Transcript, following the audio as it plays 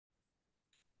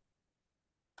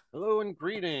Hello and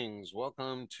greetings.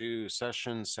 Welcome to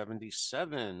session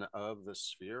 77 of the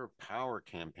Sphere of Power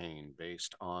campaign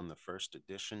based on the first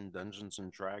edition Dungeons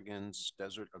and Dragons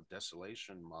Desert of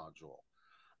Desolation module.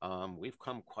 We've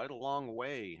come quite a long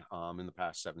way in the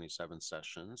past 77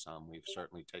 sessions. We've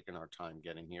certainly taken our time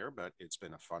getting here, but it's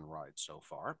been a fun ride so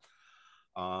far.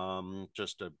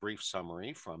 Just a brief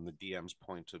summary from the DM's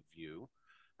point of view.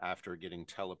 After getting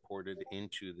teleported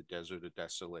into the Desert of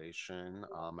Desolation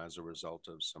as a result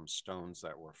of some stones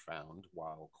that were found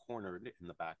while cornered in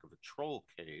the back of a troll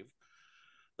cave,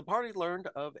 the party learned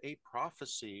of a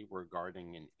prophecy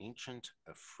regarding an ancient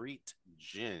Efreet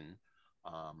jinn,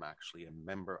 actually a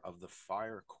member of the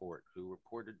Fire Court, who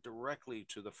reported directly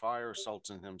to the Fire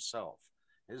Sultan himself.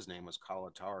 His name was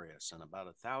Kalatarius, and about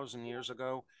 1,000 years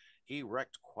ago, he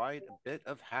wreaked quite a bit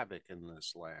of havoc in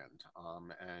this land.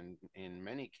 And in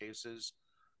many cases,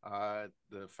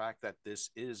 the fact that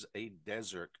this is a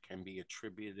desert can be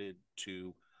attributed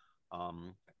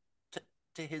um, to,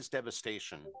 to his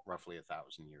devastation roughly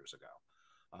 1,000 years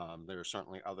ago. There are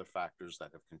certainly other factors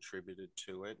that have contributed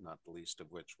to it, not the least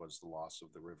of which was the loss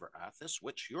of the River Athos,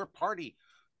 which your party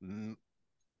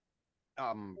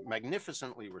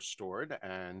magnificently restored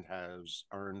and has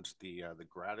earned the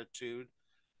gratitude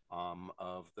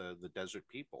of the desert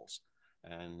peoples.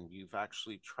 And you've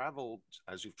actually traveled,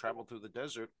 as you've traveled through the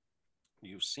desert,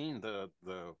 you've seen the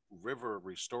river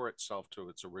restore itself to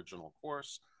its original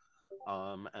course,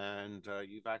 and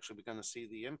you've actually begun to see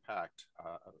the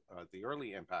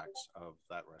early impacts of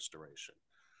that restoration.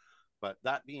 But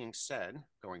that being said,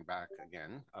 going back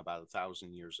again about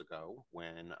 1,000 years ago,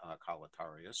 when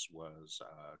Calatarius was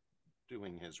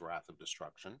doing his wrath of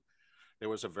destruction, there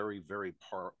was a very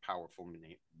powerful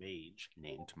mage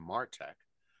named Martek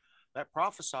that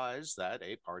prophesied that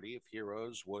a party of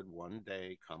heroes would one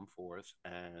day come forth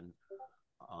and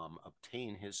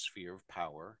obtain his sphere of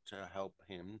power to help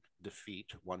him defeat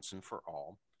once and for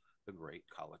all the great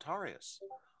Calatarius.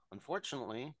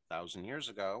 Unfortunately, 1,000 years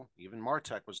ago, even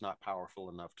Martek was not powerful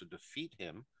enough to defeat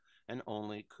him and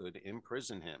only could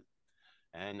imprison him.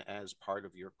 And as part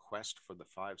of your quest for the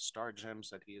 5 star gems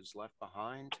that he has left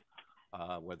behind,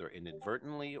 whether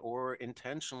inadvertently or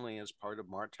intentionally as part of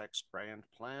Martek's grand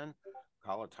plan,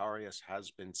 Calatarius has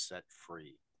been set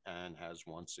free and has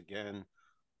once again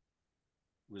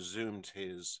resumed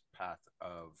his path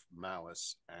of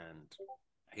malice and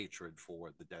hatred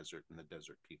for the desert and the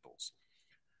desert peoples.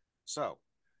 So,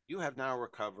 you have now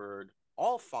recovered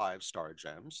all 5 star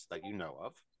gems that you know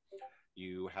of.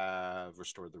 You have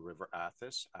restored the River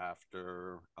Athos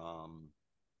after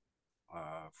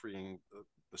freeing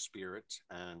the spirit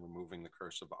and removing the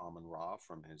curse of Amun Ra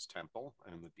from his temple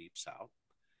in the deep south.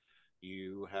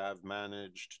 You have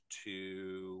managed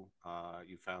to,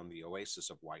 you found the Oasis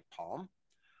of White Palm,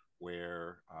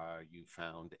 where you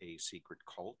found a secret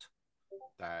cult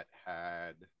that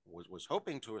was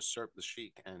hoping to usurp the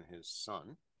sheik and his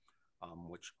son,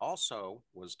 which also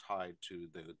was tied to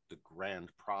the grand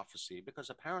prophecy, because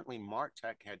apparently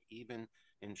Martek had even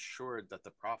ensured that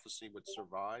the prophecy would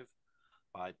survive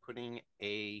by putting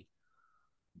a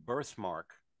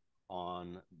birthmark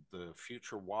on the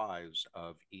future wives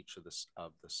of each of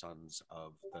the sons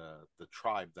of the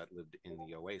tribe that lived in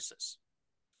the oasis.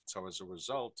 So as a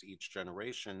result, each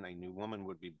generation, a new woman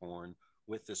would be born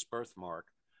with this birthmark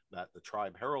that the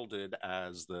tribe heralded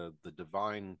as the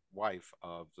divine wife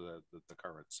of the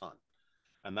current son.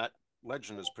 And that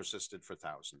legend has persisted for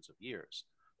thousands of years.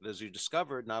 But as you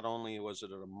discovered, not only was it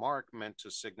a mark meant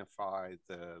to signify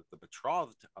the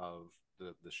betrothed of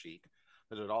the sheik,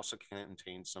 but it also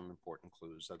contained some important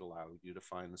clues that allowed you to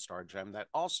find the star gem that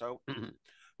also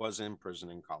was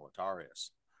imprisoning Calatarius.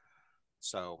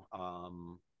 So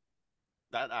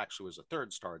that actually was a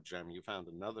 3rd star gem. You found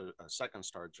a 2nd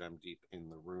star gem deep in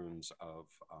the ruins of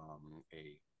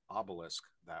a obelisk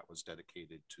that was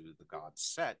dedicated to the god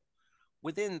Set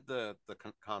within the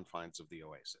confines of the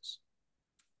oasis.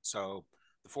 So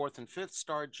the 4th and 5th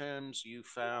star gems you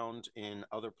found in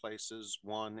other places,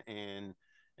 one in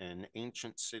an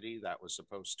ancient city that was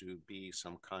supposed to be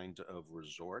some kind of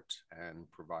resort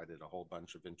and provided a whole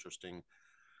bunch of interesting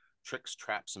tricks,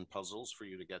 traps, and puzzles for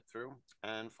you to get through.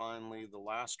 And finally, the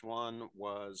last one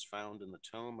was found in the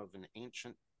tomb of an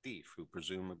ancient thief who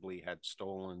presumably had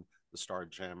stolen the star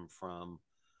gem from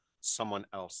someone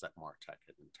else that Martek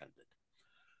had intended.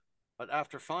 But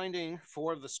after finding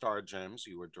 4 of the star gems,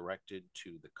 you were directed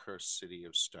to the cursed city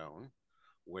of stone,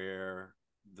 where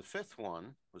the 5th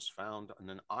one was found on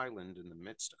an island in the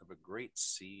midst of a great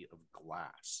sea of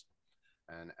glass.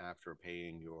 And after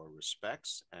paying your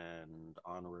respects and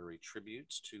honorary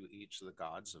tributes to each of the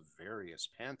gods of various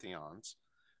pantheons,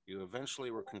 You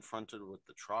eventually were confronted with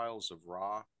the trials of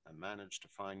Ra and managed to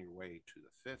find your way to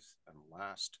the fifth and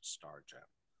last star gem.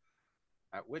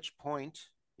 At which point,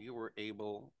 you were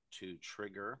able to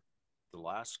trigger the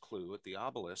last clue at the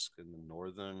obelisk in the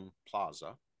northern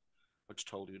plaza, which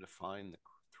told you to find the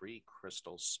three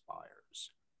crystal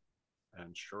spires.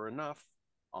 And sure enough,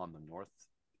 on the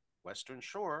northwestern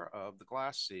shore of the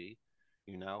Glass Sea,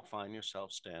 you now find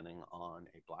yourself standing on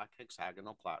a black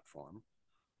hexagonal platform,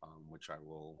 which I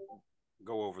will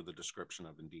go over the description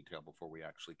of in detail before we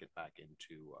actually get back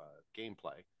into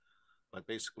gameplay. But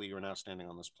basically, you're now standing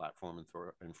on this platform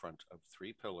in front of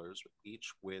three pillars,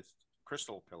 each with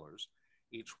crystal pillars,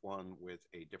 each one with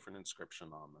a different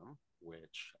inscription on them,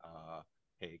 which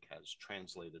Haig has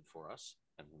translated for us,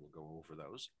 and we'll go over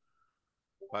those.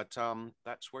 But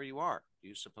that's where you are.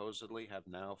 You supposedly have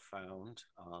now found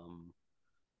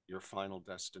your final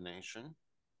destination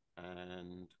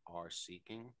and are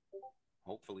seeking,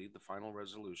 hopefully, the final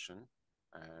resolution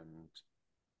and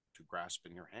to grasp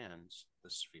in your hands the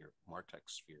sphere,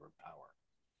 Martek's sphere of power.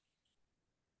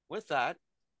 With that,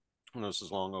 this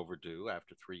is long overdue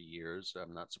after 3 years.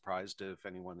 I'm not surprised if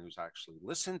anyone who's actually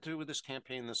listened to this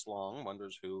campaign this long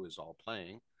wonders who is all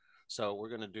playing. So we're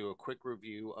going to do a quick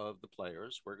review of the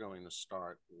players. We're going to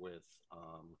start with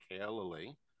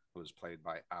Kaela, who is played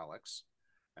by Alex.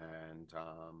 And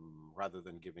rather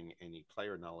than giving any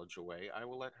player knowledge away, I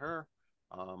will let her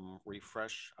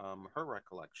refresh her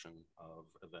recollection of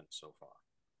events so far.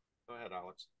 Go ahead,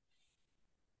 Alex.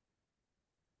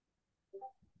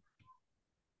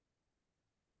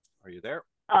 Are you there?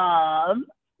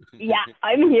 Yeah,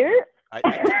 I'm here. I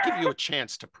did give you a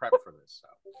chance to prep for this. So.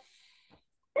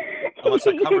 Unless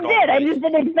I covered you did. I just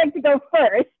didn't expect to go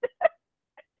first.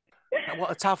 Well,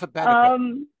 it's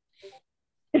alphabetical.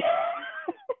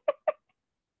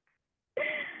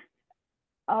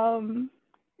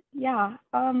 Yeah.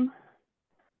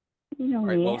 You know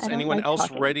right, me. well, is anyone else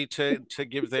ready to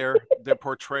give their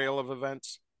portrayal of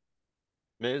events?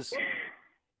 Ms.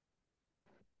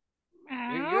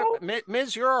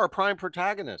 Ms., you're our prime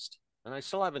protagonist, and I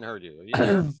still haven't heard you. Are you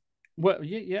there? Well,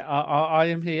 yeah, I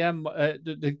am here.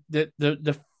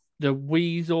 The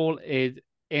weasel is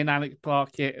in Alex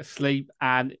Parkett asleep,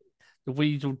 and the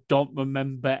weasel don't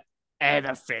remember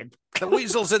anything. The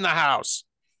weasel's in the house.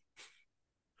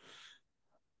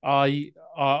 I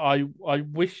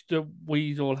wish the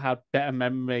weasel had better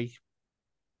memory,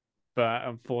 but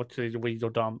unfortunately, the weasel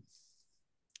don't.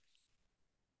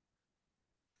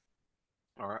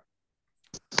 All right.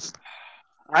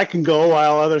 I can go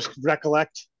while others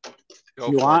recollect. Go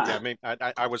for it. Yeah, I mean,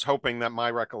 I was hoping that my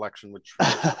recollection would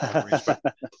reach, but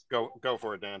go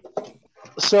for it, Dan.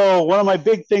 So one of my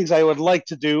big things I would like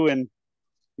to do, and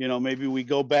maybe we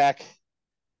go back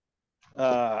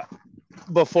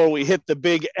before we hit the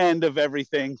big end of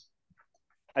everything.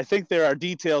 I think there are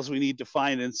details we need to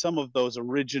find in some of those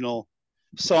original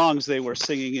songs they were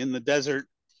singing in the desert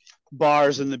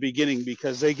bars in the beginning,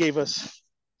 because they gave us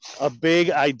a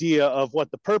big idea of what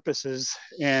the purpose is,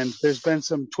 and there's been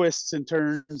some twists and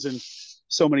turns and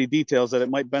so many details that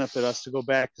it might benefit us to go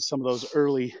back to some of those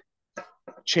early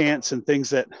chants and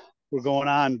things that were going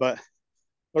on. But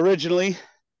originally,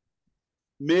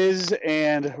 Miz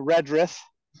and Redrith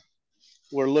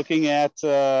were looking at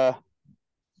a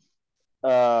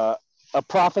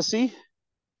prophecy,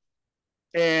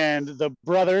 and the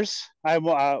brothers, I'm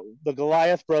the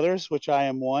Goliath brothers, which I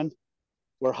am one,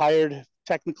 were hired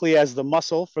technically as the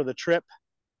muscle for the trip.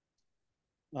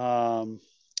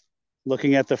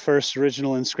 Looking at the first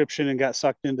original inscription, and got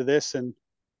sucked into this, and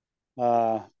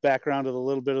background of a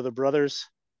little bit of the brothers.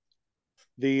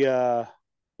 The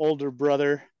older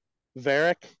brother,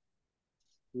 Varric,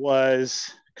 was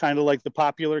kind of like the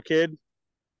popular kid,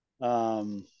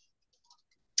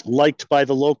 liked by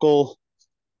the local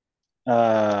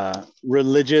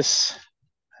religious,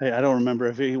 I don't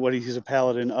remember what he's a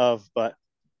paladin of, but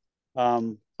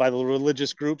by the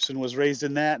religious groups, and was raised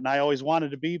in that. And I always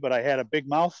wanted to be, but I had a big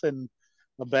mouth and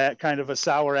a bad kind of a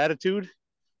sour attitude.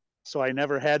 So I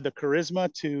never had the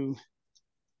charisma to,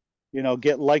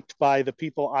 get liked by the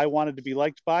people I wanted to be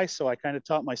liked by. So I kind of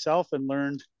taught myself and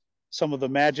learned some of the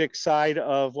magic side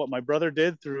of what my brother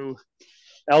did through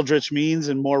eldritch means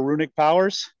and more runic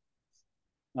powers.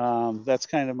 That's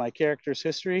kind of my character's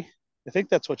history. I think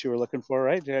that's what you were looking for,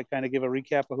 right? Did I kind of give a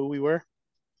recap of who we were?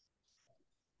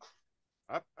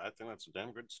 I think that's a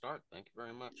damn good start. Thank you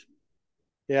very much.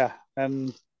 Yeah,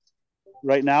 and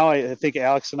right now I think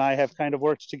Alex and I have kind of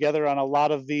worked together on a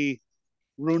lot of the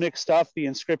runic stuff, the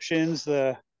inscriptions,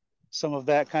 some of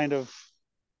that kind of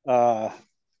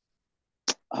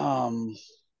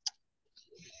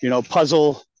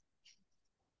puzzle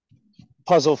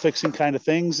puzzle fixing kind of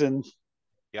things. And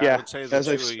I would say the as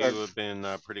I two of start, you have been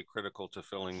pretty critical to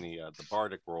filling the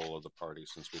bardic role of the party,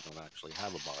 since we don't actually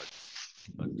have a bard.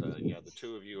 But the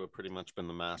two of you have pretty much been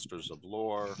the masters of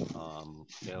lore.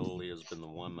 Elohir has been the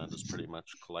one that has pretty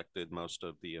much collected most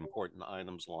of the important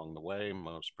items along the way.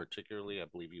 Most particularly, I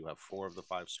believe you have 4 of the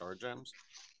 5-star gems.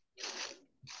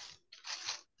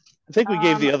 I think we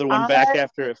gave the other one back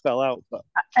after it fell out. But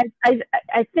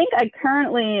I think I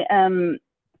currently am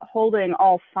holding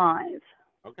all 5.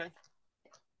 Okay,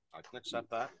 I can accept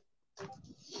that.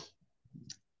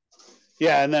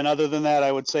 Yeah, and then other than that,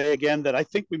 I would say again that I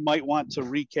think we might want to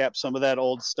recap some of that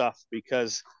old stuff,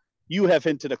 because you have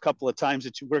hinted a couple of times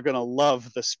that we're going to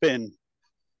love the spin.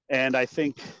 And I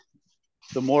think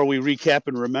the more we recap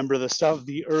and remember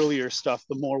the earlier stuff,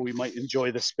 the more we might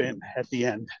enjoy the spin at the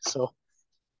end. So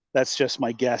that's just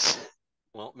my guess.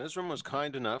 Well, Mizram was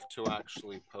kind enough to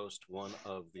actually post one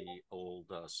of the old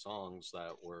songs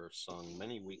that were sung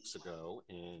many weeks ago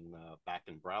back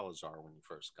in Bralazar when you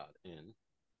first got in.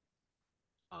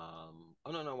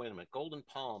 Oh no, wait a minute. Golden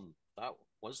Palm.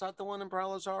 Was that the one in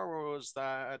Bralazar, or was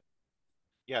that?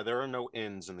 Yeah, there are no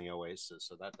inns in the Oasis,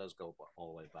 so that does go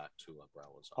all the way back to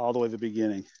Bralazar. All the way to the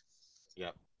beginning.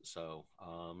 Yep. So,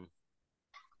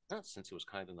 since he was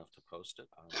kind enough to post it,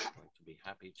 I'm going to be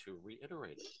happy to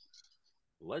reiterate it.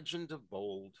 Legend of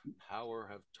old, power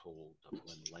have told of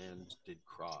when land did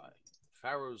cry.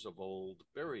 Pharaohs of old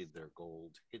buried their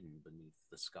gold hidden beneath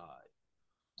the sky.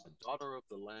 A daughter of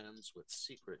the lands with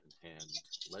secret in hand,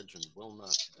 legend will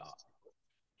not die.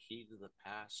 Key to the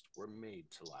past were made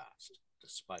to last,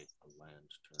 despite the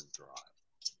land turned dry.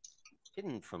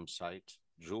 Hidden from sight,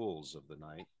 jewels of the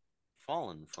night,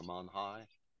 fallen from on high,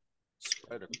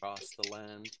 spread across the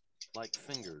land like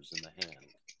fingers in the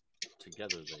hand.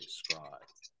 Together they scribe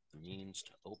the means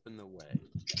to open the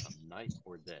way, come night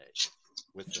or day.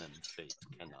 With them fate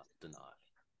cannot deny.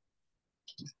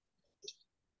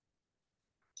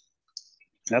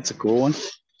 That's a cool one.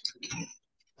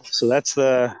 So that's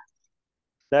the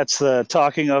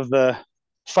talking of the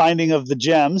finding of the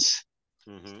gems.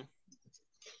 Mm-hmm.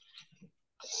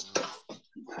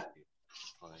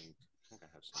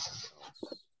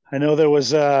 I know there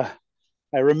was I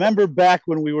remember back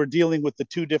when we were dealing with the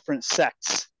 2 different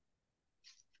sects.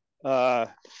 I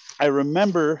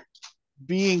remember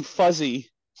being fuzzy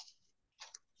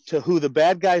to who the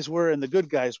bad guys were and the good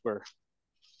guys were,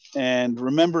 and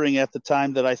remembering at the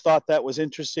time that I thought that was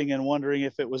interesting and wondering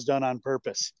if it was done on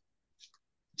purpose.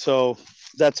 So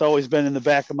that's always been in the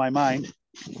back of my mind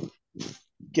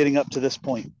getting up to this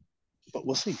point, but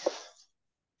we'll see.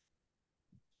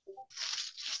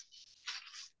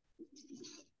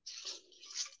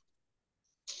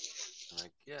 I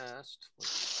guessed, let's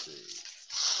see.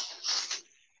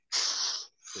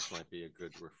 This might be a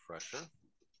good refresher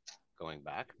going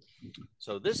back.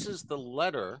 So this is the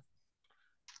letter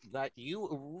that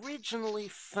you originally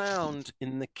found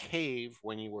in the cave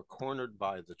when you were cornered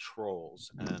by the trolls,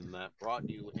 and that brought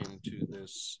you into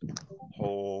this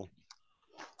whole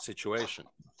situation.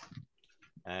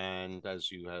 And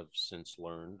as you have since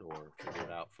learned or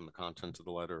figured out from the content of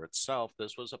the letter itself,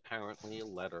 this was apparently a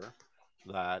letter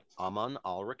that Aman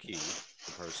al-Rakib,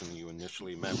 the person you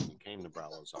initially met when you came to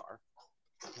Bralazar,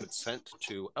 had sent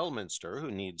to Elminster,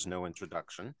 who needs no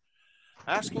introduction,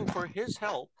 asking for his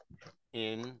help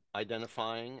in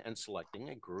identifying and selecting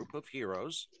a group of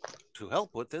heroes to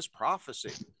help with this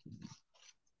prophecy.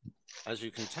 As you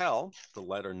can tell, the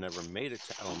letter never made it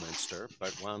to Elminster,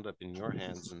 but wound up in your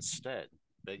hands instead,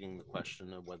 begging the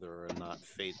question of whether or not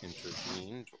fate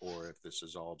intervened, or if this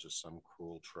is all just some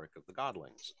cruel trick of the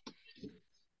godlings.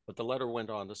 But the letter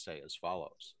went on to say as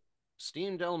follows.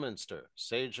 Esteemed Elminster,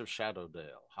 Sage of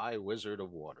Shadowdale, High Wizard of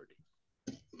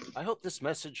Waterdeep, I hope this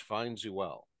message finds you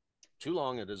well. Too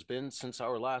long it has been since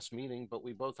our last meeting, but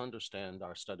we both understand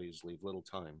our studies leave little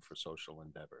time for social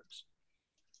endeavors.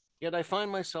 Yet I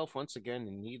find myself once again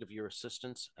in need of your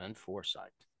assistance and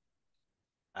foresight.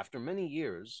 After many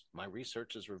years, my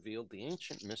research has revealed the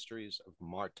ancient mysteries of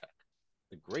Martek,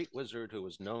 the great wizard who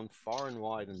was known far and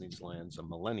wide in these lands a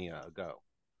millennia ago.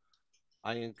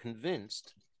 I am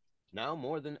convinced, now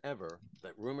more than ever,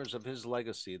 that rumors of his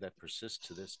legacy that persist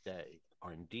to this day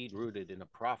are indeed rooted in a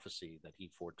prophecy that he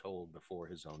foretold before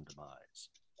his own demise.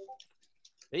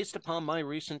 Based upon my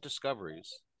recent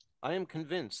discoveries, I am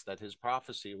convinced that his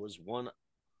prophecy was one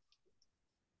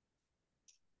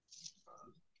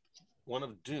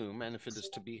of doom, and if it is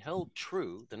to be held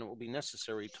true, then it will be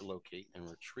necessary to locate and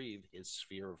retrieve his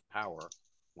sphere of power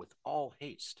with all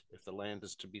haste if the land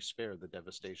is to be spared the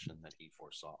devastation that he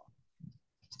foresaw.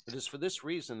 It is for this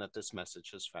reason that this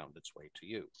message has found its way to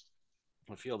you.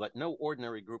 I feel that no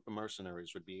ordinary group of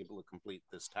mercenaries would be able to complete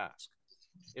this task.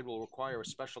 It will require a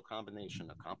special combination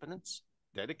of competence,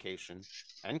 dedication,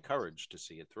 and courage to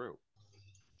see it through.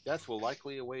 Death will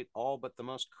likely await all but the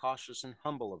most cautious and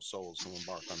humble of souls who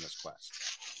embark on this quest.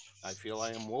 I feel I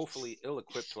am woefully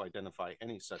ill-equipped to identify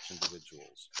any such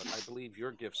individuals, but I believe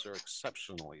your gifts are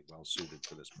exceptionally well suited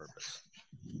for this purpose.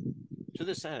 To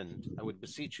this end, I would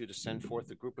beseech you to send forth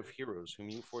a group of heroes whom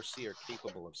you foresee are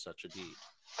capable of such a deed.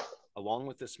 Along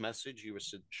with this message, you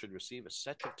should receive a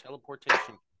set of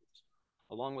teleportation keys,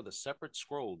 along with a separate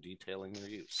scroll detailing their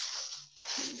use,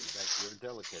 so that your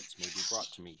delegates may be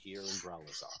brought to me here in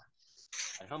Bralazar.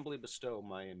 I humbly bestow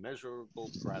my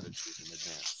immeasurable gratitude in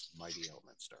advance, mighty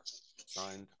Elminster.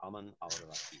 Signed, Aman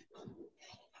al-Rakib.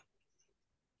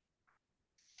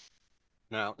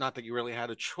 Now, not that you really had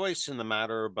a choice in the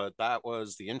matter, but that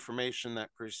was the information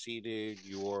that preceded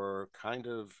your kind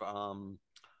of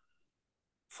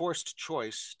forced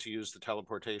choice to use the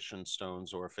teleportation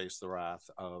stones or face the wrath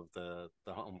of the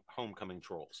homecoming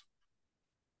trolls.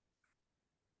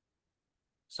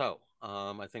 So,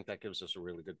 I think that gives us a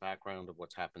really good background of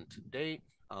what's happened to date.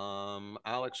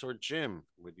 Alex or Jim,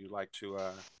 would you like to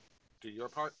do your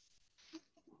part?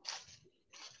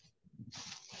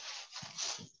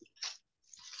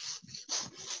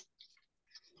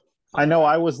 I know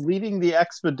I was leading the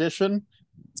expedition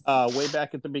way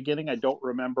back at the beginning. I don't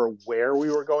remember where we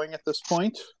were going at this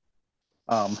point.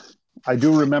 I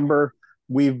do remember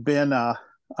we've been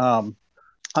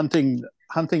hunting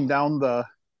down the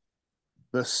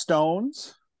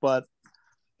stones,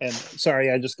 and sorry,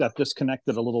 I just got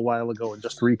disconnected a little while ago and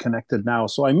just reconnected now,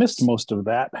 so I missed most of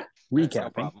that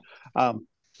recapping. No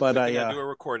but I do a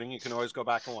recording. You can always go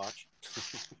back and watch.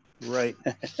 Right.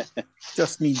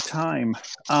 Just need time.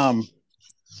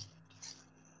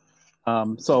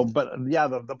 So, but yeah,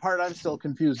 the part I'm still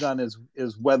confused on is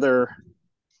whether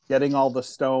getting all the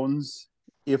stones,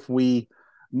 if we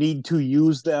need to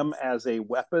use them as a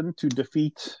weapon to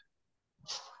defeat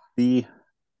the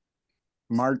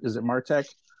is it Martek?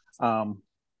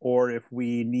 Or if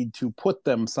we need to put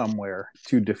them somewhere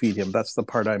to defeat him. That's the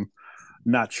part I'm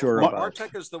not sure about.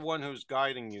 Martek is the one who's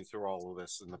guiding you through all of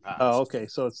this in the past. Oh, okay.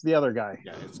 So it's the other guy.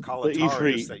 Yeah, it's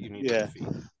Kalatarius that you need to defeat.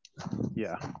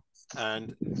 Yeah.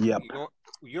 And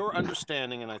your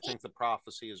understanding, and I think the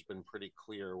prophecy has been pretty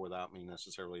clear without me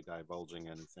necessarily divulging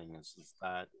anything, is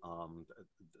that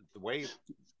the way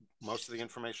most of the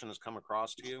information has come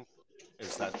across to you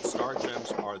is that star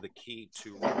gems are the key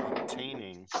to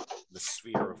obtaining the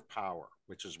sphere of power,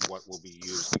 which is what will be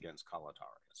used against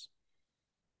Kalatarius.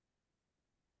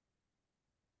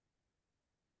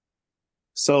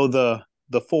 So the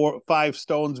 5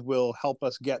 stones will help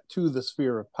us get to the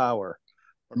sphere of power,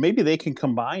 or maybe they can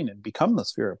combine and become the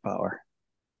sphere of power.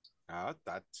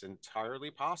 That's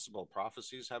entirely possible.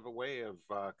 Prophecies have a way of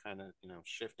kind of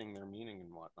shifting their meaning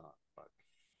and whatnot. But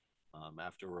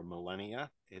after a millennia,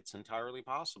 it's entirely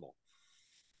possible.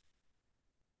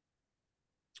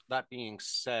 That being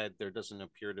said, there doesn't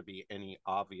appear to be any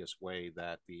obvious way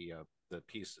that the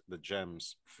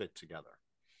gems fit together.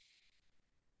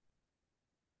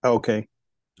 Okay.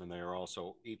 And they are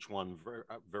also each one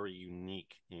very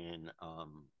unique in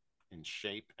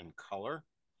shape and color.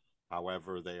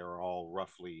 However, they are all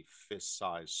roughly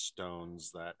fist-sized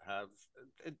stones that have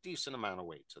a decent amount of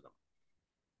weight to them.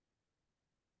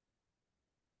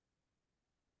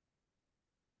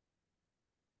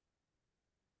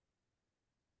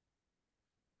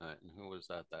 All right, and who was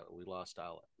that we lost?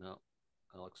 Alex. No,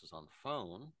 Alex is on the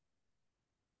phone.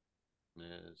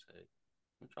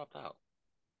 Who dropped out?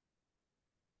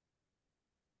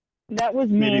 That was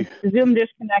me. Zoom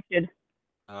disconnected.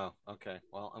 Oh, okay.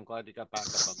 Well, I'm glad you got back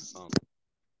up on the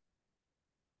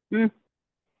phone.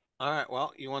 All right.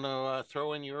 Well, you want to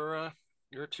throw in your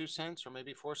 2 cents or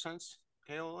maybe 4 cents,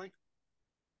 Kaylee?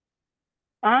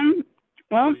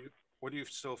 Well, what do you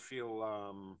still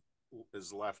feel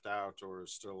is left out or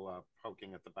is still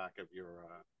poking at the back of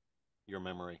your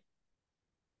memory?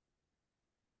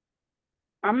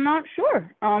 I'm not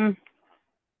sure.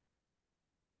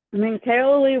 I mean,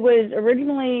 Kaylee was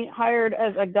originally hired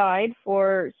as a guide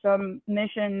for some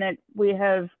mission that we,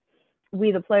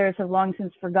 the players, have long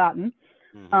since forgotten.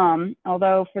 Mm-hmm.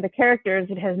 Although for the characters,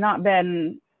 it has not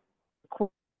been.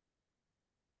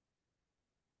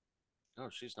 Oh,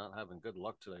 she's not having good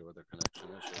luck today with her connection,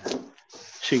 is she?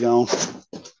 She gone.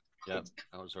 Yep,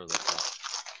 that was her that dropped.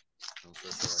 I'm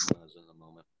sure she'll recognize it in a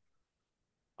moment.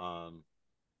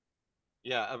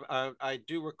 Yeah, I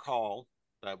do recall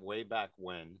that way back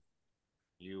when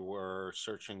you were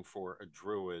searching for a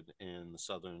druid in the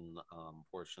southern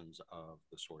portions of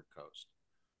the Sword Coast.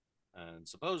 And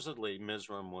supposedly,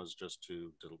 Mizram was just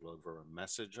to deliver a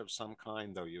message of some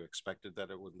kind, though you expected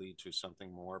that it would lead to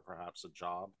something more, perhaps a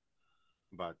job.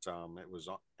 But it was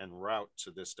en route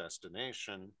to this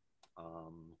destination,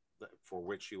 for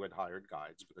which you had hired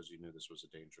guides because you knew this was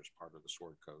a dangerous part of the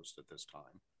Sword Coast at this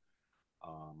time.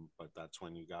 But that's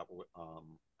when you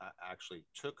actually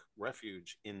took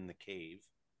refuge in the cave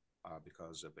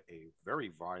because of a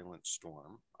very violent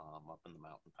storm up in the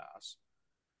mountain pass.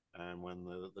 And when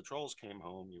the trolls came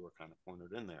home, you were kind of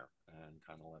cornered in there and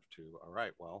kind of left to, all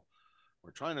right, well,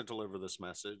 we're trying to deliver this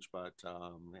message, but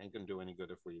ain't gonna do any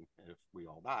good if we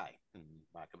all die in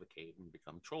the back of a cave and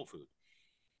become troll food.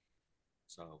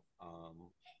 So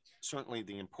certainly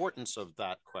the importance of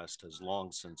that quest has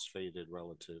long since faded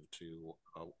relative to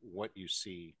what you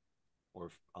see or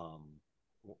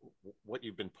what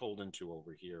you've been pulled into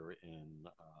over here in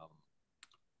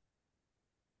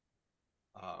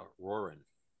Roarin.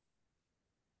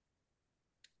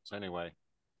 So anyway,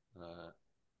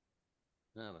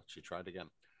 yeah, she tried again.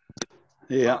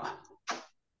 Yeah.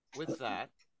 With that,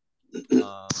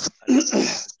 I did a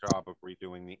job of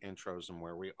redoing the intros and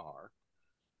where we are.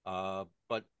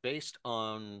 But based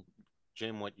on,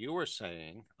 Jim, what you were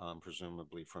saying,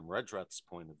 presumably from Redreth's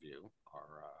point of view,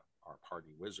 our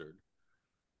party wizard,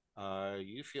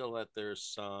 you feel that there's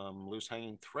some loose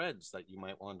hanging threads that you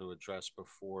might want to address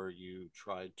before you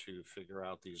try to figure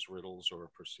out these riddles or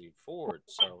proceed forward.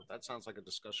 So that sounds like a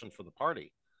discussion for the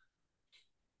party.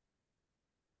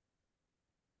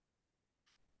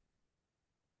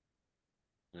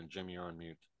 And Jim, you're on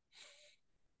mute.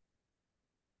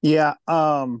 Yeah.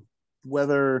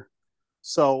 Whether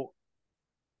so.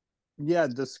 Yeah.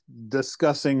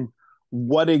 Discussing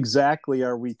what exactly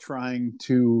are we trying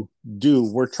to do?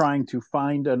 We're trying to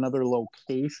find another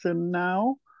location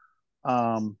now.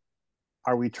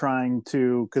 Are we trying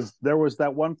to? Because there was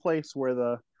that one place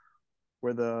where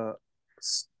where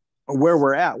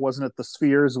we're at, wasn't it? The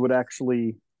spheres would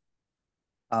actually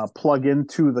plug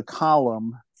into the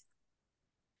column.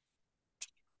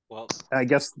 Well, I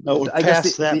guess. No, I guess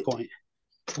past that point.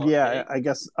 Well, yeah. hey, I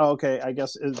guess. Okay. I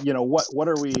guess what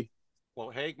are we? well,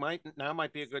 Haig, might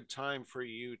be a good time for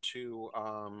you to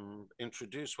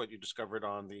introduce what you discovered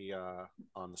on the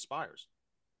spires.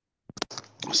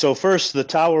 So first, the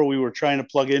tower we were trying to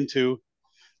plug into,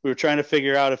 we were trying to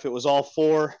figure out if it was all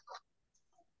four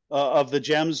of the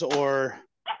gems, or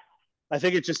I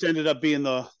think it just ended up being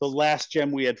the last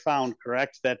gem we had found,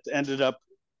 correct? That ended up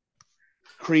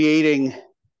creating.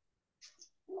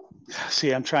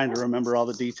 See, I'm trying to remember all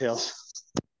the details.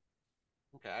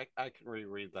 Okay, I can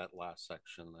reread that last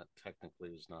section. That technically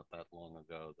is not that long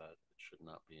ago. That it should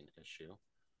not be an issue.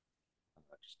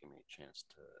 Just give me a chance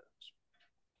to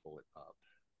pull it up.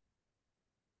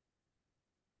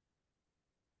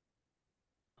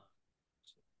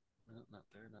 No, not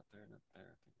there, not there, not there.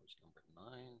 I think it was number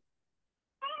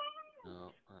 9.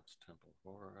 No, that's Temple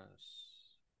Horus.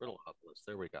 Riddle Obelisk.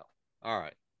 There we go. All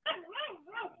right.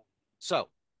 So,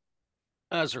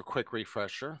 as a quick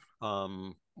refresher,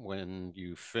 when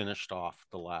you finished off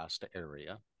the last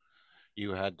area,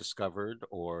 you had discovered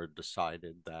or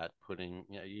decided that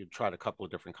you tried a couple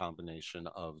of different combination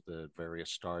of the various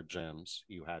star gems.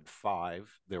 You had 5.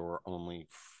 There were only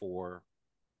 4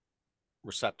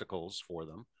 receptacles for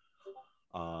them.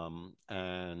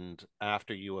 And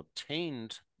after you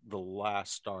obtained the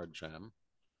last star gem,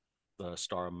 the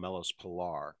star of Melos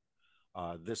Pilar,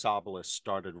 this obelisk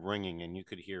started ringing, and you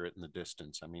could hear it in the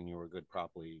distance. I mean, you were a good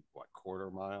probably quarter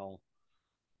mile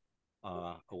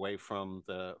away from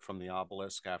the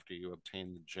obelisk. After you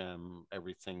obtained the gem,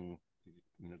 everything,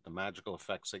 the magical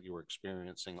effects that you were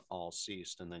experiencing all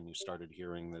ceased, and then you started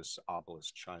hearing this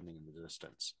obelisk chiming in the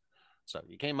distance. So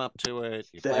you came up to it,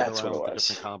 you played around with the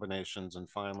different combinations, and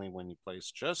finally, when you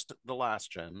placed just the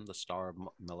last gem, the star of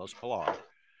Melos Pilar,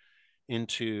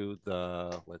 into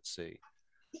the, let's see,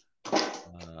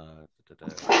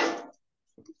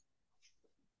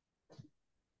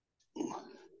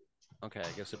 okay,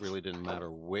 I guess it really didn't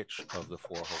matter which of the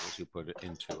 4 holes you put it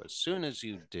into. As soon as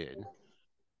you did,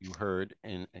 you heard,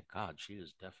 and God, she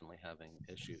is definitely having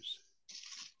issues.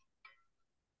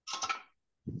 All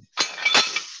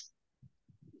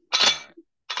right.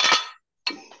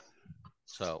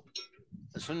 So,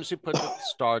 as soon as you put the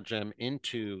star gem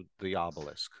into the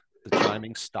obelisk, the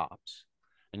chiming stops,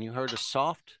 and you heard a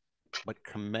soft but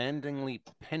commandingly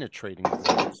penetrating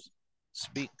voice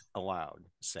speak aloud,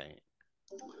 saying,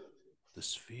 "The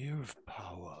sphere of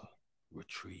power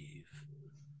retrieve.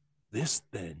 This,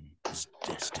 then, is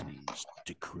destiny's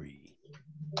decree.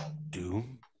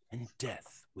 Doom and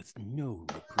death with no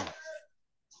reprieve.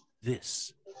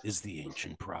 This is the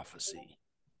ancient prophecy.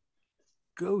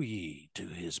 Go ye to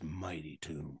his mighty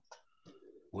tomb,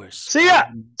 where See ya!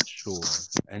 sky, shore,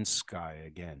 and sky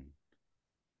again.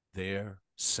 There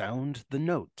sound the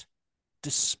note,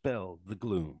 dispel the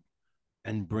gloom,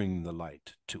 and bring the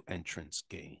light to entrance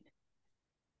gain.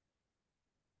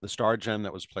 The star gem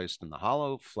that was placed in the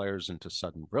hollow flares into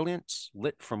sudden brilliance,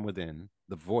 lit from within.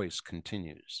 The voice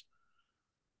continues.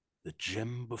 The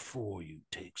gem before you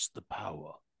takes the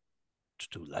power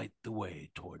to light the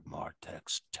way toward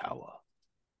Martek's tower,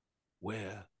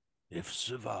 where, if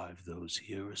survive those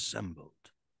here assembled,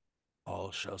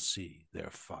 all shall see their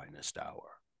finest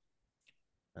hour.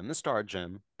 And the star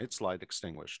gem, its light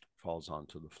extinguished, falls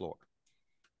onto the floor.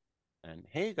 And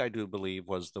Haig, I do believe,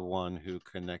 was the one who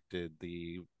connected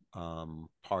the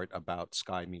part about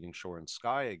sky meeting shore and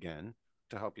sky again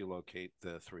to help you locate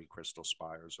the 3 crystal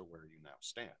spires or where you now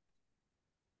stand.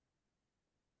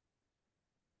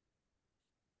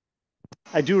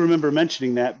 I do remember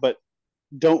mentioning that, but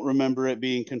don't remember it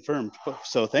being confirmed.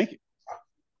 So thank you.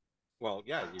 Well,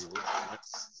 yeah, you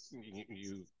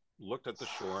looked at the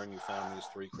shore and you found these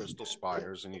 3 crystal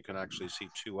spires, and you can actually see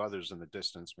 2 others in the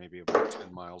distance, maybe about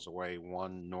 10 miles away,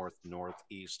 one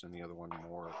north-northeast and the other one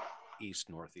more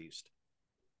east-northeast.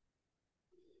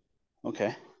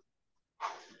 Okay.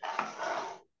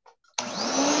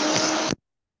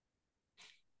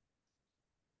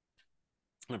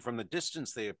 And from the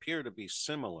distance, they appear to be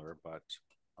similar, but,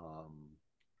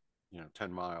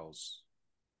 10 miles,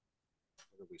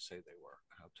 what did we say they were?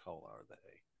 How tall are they?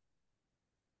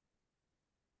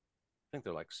 I think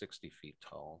they're like 60 feet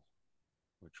tall,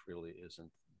 which really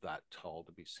isn't that tall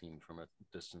to be seen from a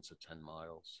distance of 10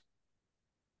 miles.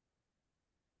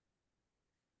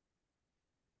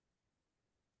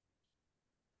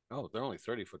 Oh, they're only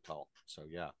 30 foot tall. So,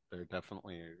 yeah, they're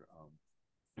definitely,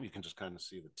 you can just kind of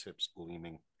see the tips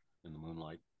gleaming in the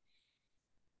moonlight.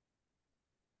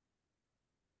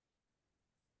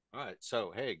 All right.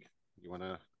 So, Haig, you want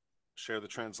to share the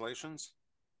translations?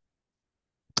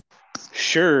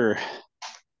 Sure.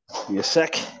 Give me a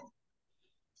sec.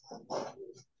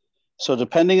 So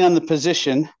depending on the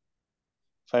position,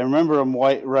 if I remember them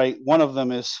right, one of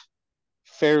them is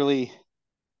fairly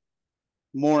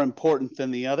more important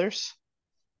than the others.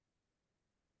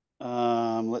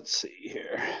 Let's see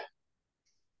here.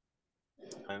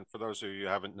 And for those of you who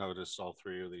haven't noticed, all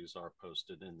 3 of these are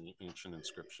posted in the Ancient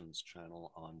Inscriptions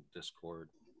channel on Discord.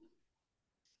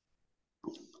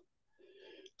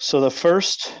 So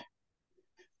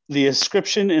the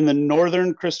inscription in the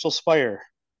northern crystal spire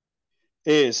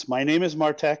is, my name is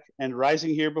Martek, and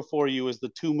rising here before you is the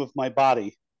tomb of my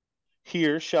body.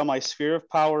 Here shall my sphere of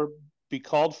power be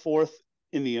called forth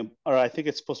in the, or I think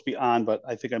it's supposed to be on, but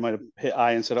I think I might have hit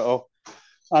I instead of O,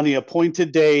 on the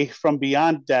appointed day from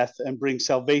beyond death, and bring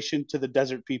salvation to the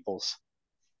desert peoples.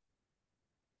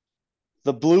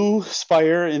 The blue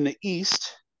spire in the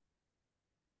east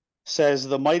says,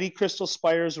 the mighty crystal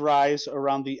spires rise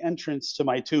around the entrance to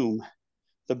my tomb.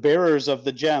 The bearers of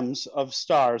the gems of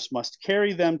stars must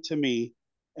carry them to me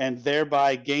and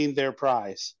thereby gain their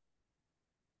prize.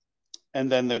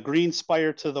 And then the green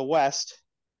spire to the west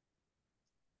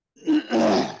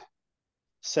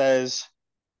says,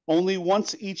 only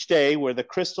once each day where the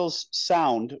crystals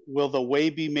sound will the way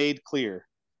be made clear.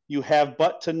 You have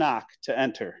but to knock to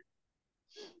enter.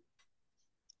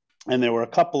 And there were a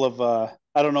couple of,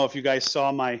 I don't know if you guys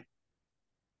saw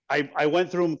I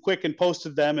went through them quick and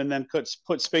posted them, and then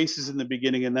put spaces in the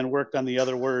beginning and then worked on the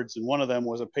other words. And one of them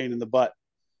was a pain in the butt,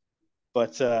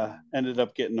 but ended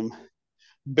up getting them.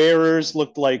 Bearers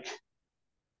looked like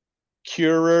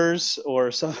curers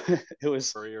or something. It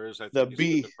was Couriers, I the think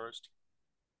B. you said first.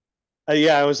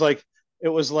 Yeah, it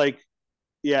was like,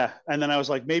 yeah. And then I was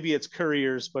like, maybe it's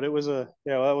couriers, but it was that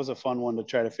was a fun one to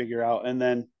try to figure out. And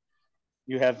then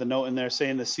you have the note in there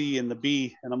saying the C and the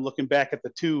B, and I'm looking back at the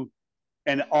 2,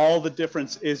 and all the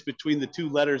difference is between the 2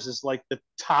 letters is like the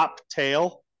top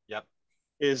tail. Yep.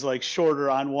 Is like shorter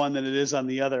on one than it is on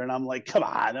the other. And I'm like, come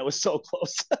on, that was so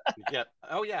close. Yep.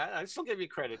 Oh, yeah. I still give you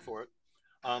credit for it.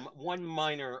 One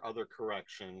minor other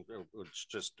correction, which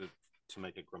just to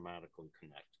make it grammatically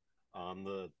connect.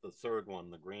 The third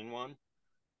one, the green one,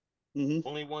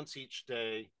 only once each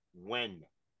day when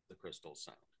the crystals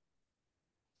sound.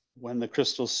 When the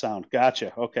crystals sound.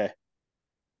 Gotcha. Okay.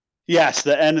 Yes,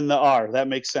 the N and the R. That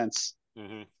makes sense.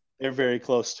 They're very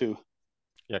close too.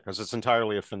 Yeah, because it's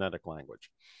entirely a phonetic language.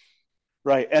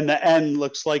 Right, and the N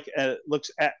looks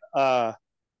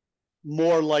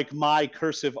more like my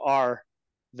cursive R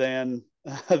than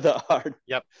the R.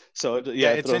 Yep. So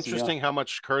yeah, it's interesting how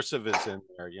much cursive is in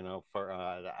there. For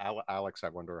Alex, I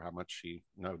wonder how much she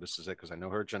notices it, because I know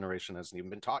her generation hasn't even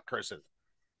been taught cursive.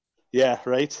 Yeah.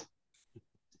 Right.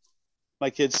 My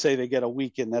kids say they get a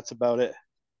week, and that's about it.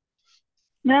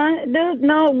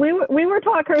 No. We were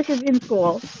taught curses in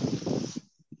school.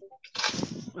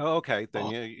 Oh, okay,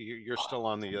 then you're still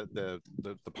on the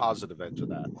positive edge of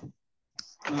that.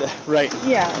 Right.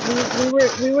 Yeah,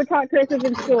 we were taught curses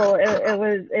in school.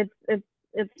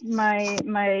 It's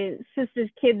my sister's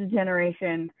kids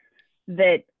generation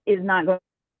that is not going.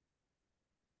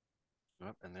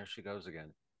 Oh, and there she goes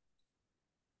again.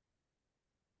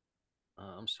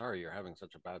 I'm sorry you're having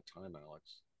such a bad time,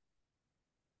 Alex.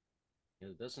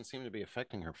 It doesn't seem to be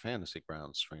affecting her fantasy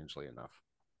grounds, strangely enough.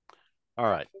 All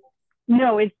right.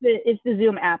 No, it's the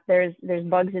Zoom app. There's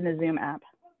bugs in the Zoom app.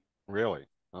 Really?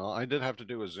 Well, I did have to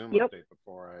do a Zoom Yep. update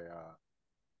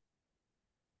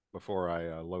before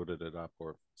I loaded it up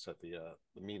or set the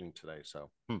meeting today.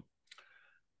 So,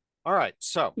 all right.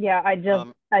 So yeah, I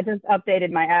just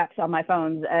updated my apps on my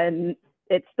phones, and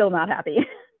it's still not happy.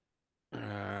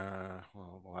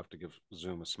 Well, we'll have to give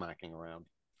Zoom a smacking around.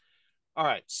 All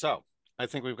right. So I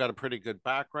think we've got a pretty good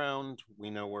background. We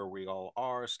know where we all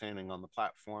are, standing on the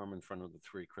platform in front of the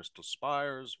 3 crystal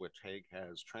spires, which Haig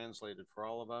has translated for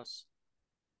all of us.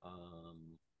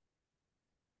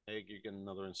 Haig, you get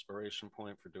another inspiration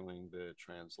point for doing the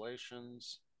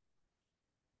translations.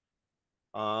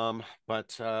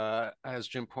 But as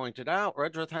Jim pointed out,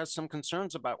 Redrith has some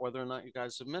concerns about whether or not you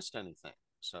guys have missed anything.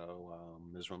 So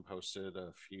Mizram posted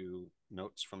a few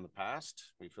notes from the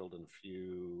past. We filled in a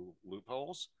few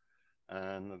loopholes.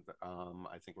 And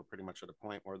I think we're pretty much at a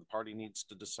point where the party needs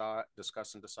to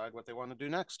discuss and decide what they want to do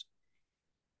next.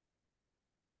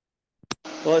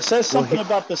 Well, it says something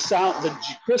about the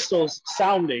crystals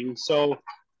sounding. So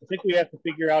I think we have to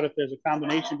figure out if there's a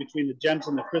combination between the gems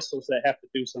and the crystals that have to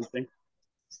do something.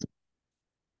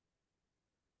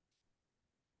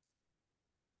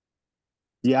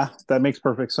 Yeah, that makes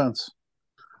perfect sense.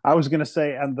 I was going to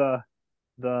say, and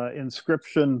the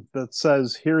inscription that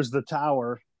says, "Here's the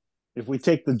tower." If we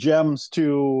take the gems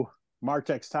to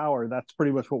Martek's tower, that's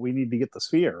pretty much what we need to get the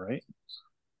sphere, right?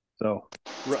 So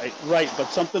right. But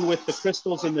something with the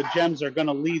crystals and the gems are going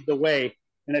to lead the way,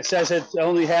 and it says it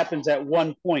only happens at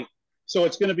one point. So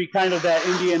it's going to be kind of that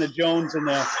Indiana Jones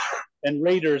and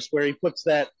Raiders where he puts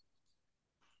that,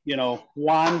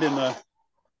 wand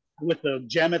with the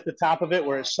gem at the top of it,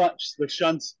 where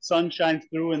the sun shines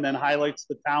through and then highlights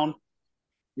the town.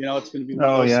 It's going to be one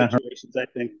of those situations, I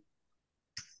think.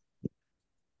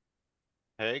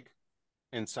 Haig,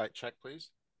 insight check, please.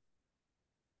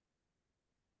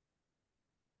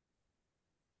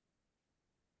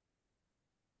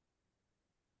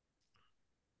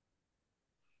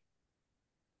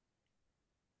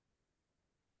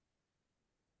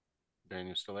 Dan,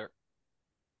 you still there?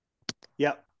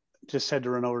 Yep. Just had to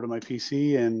run over to my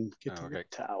PC and get to the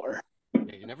tower.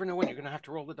 Yeah, you never know when you're going to have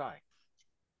to roll the die.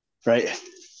 Right.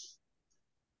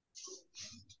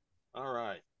 All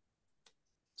right.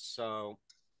 So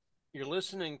you're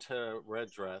listening to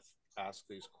Redrith ask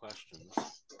these questions,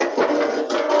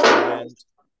 and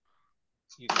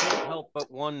you can't help but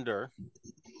wonder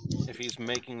if he's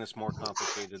making this more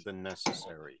complicated than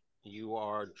necessary. You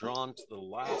are drawn to the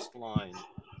last line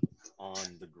on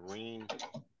the green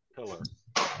pillar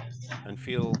and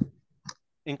feel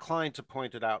inclined to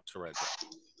point it out to Redrith.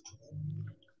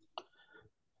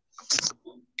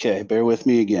 Okay, bear with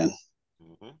me again.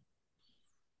 Mm-hmm.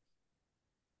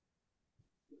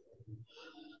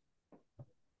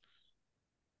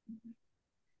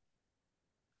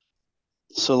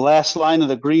 So the last line of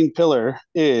the green pillar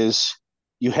is,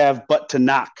 "You have but to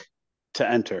knock to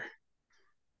enter."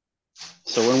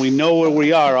 So when we know where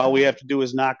we are, all we have to do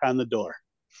is knock on the door,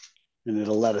 and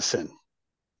it'll let us in.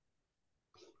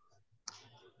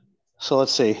 So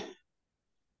let's see.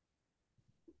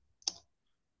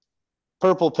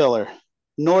 Purple pillar,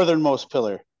 northernmost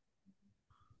pillar.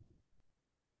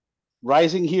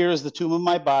 "Rising here is the tomb of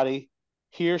my body.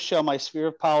 Here shall my sphere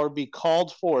of power be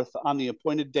called forth on the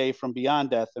appointed day from beyond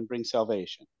death and bring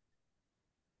salvation."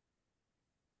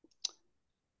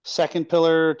 Second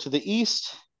pillar to the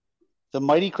east, "The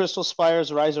mighty crystal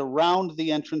spires rise around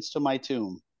the entrance to my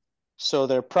tomb." So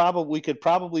we could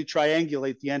probably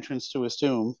triangulate the entrance to his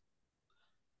tomb.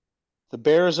 "The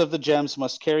bearers of the gems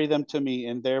must carry them to me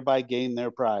and thereby gain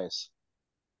their prize."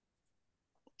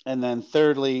 And then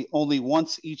thirdly, "Only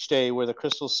once each day where the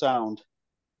crystals sound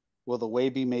will the way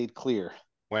be made clear."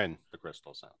 When the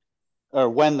crystals sound. Or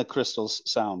when the crystals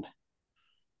sound.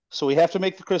 So we have to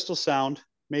make the crystal sound,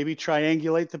 maybe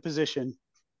triangulate the position,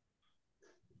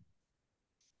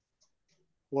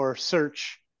 or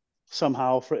search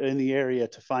somehow in the area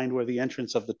to find where the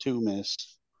entrance of the tomb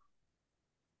is.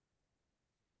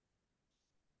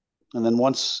 And then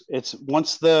once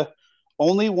the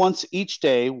Only once each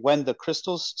day, when the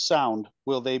crystals sound,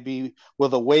 will the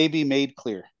way be made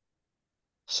clear.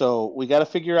 So we got to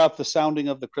figure out the sounding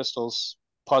of the crystals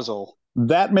puzzle.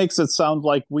 That makes it sound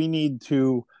like we need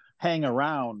to hang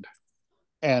around,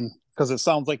 and because it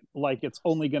sounds like it's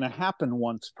only going to happen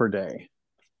once per day.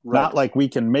 Right. Not like we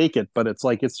can make it, but it's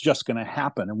like it's just going to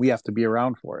happen, and we have to be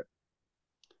around for it.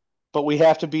 But we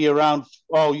have to be around.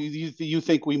 Oh, you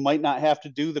think we might not have to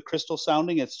do the crystal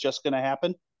sounding? It's just going to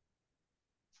happen.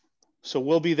 So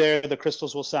we'll be there. The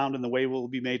crystals will sound, and the way will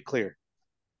be made clear.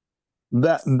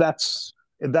 That's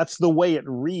the way it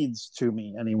reads to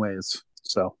me, anyways.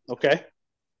 So okay.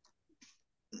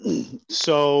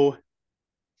 So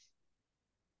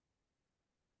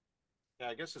yeah,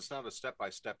 I guess it's not a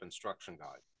step-by-step instruction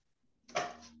guide.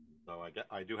 So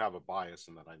I do have a bias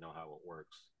in that I know how it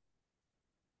works.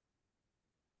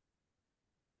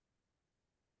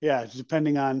 Yeah,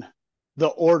 depending on the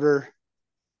order.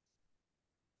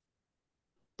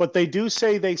 But they do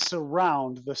say the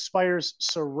spires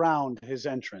surround his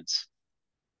entrance.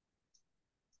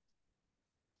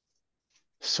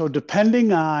 So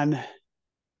depending on,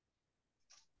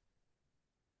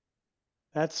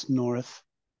 that's north.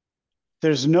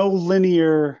 There's no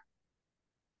linear,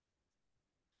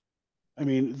 I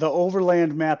mean, the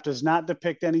overland map does not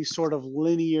depict any sort of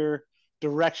linear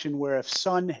direction where if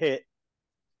sun hit,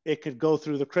 it could go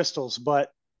through the crystals,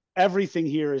 but everything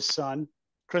here is sun.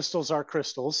 Crystals are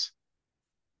crystals.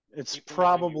 It's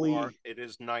probably... it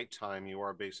is nighttime. You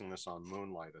are basing this on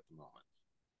moonlight at the moment.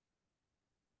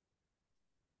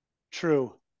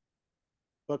 True.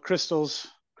 But crystals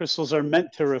are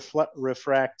meant to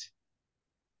refract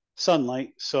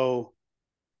sunlight, so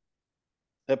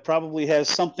that probably has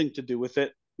something to do with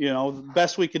it. You know, the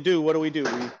best we could do, what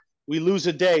do? We lose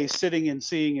a day sitting and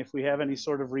seeing if we have any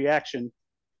sort of reaction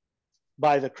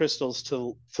by the crystals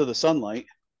to the sunlight.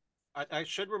 I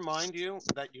should remind you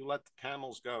that you let the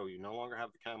camels go. You no longer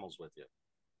have the camels with you.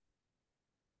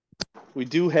 We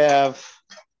do have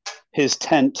his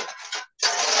tent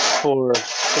for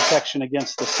protection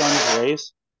against the sun's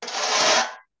rays.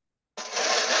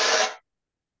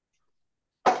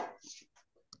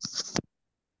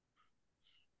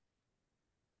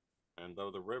 And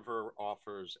though the river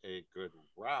offers a good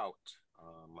route,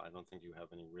 I don't think you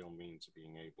have any real means of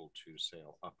being able to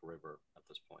sail upriver at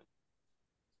this point.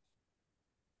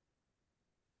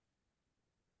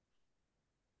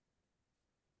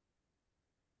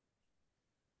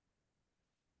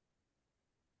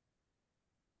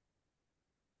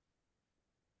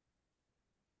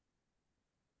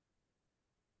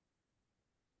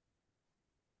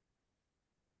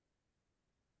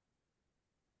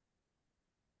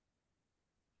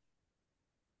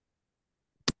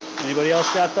 Anybody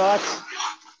else got thoughts?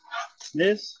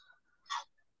 Miz?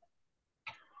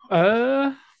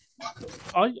 I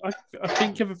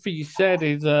think everything you said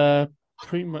is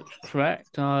pretty much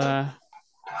correct.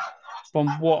 From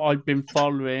what I've been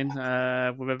following,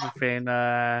 with everything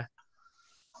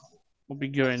what be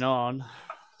going on,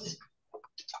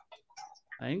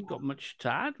 I ain't got much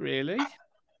to add really.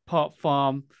 Apart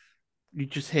from you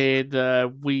just hear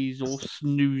the weasel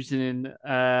snoozing in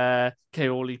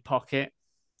Kaoli pocket.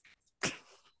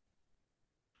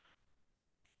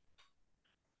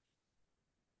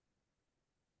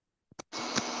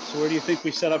 So where do you think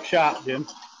we set up shop, Jim?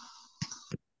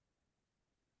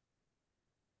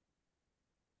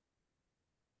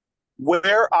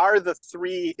 Where are the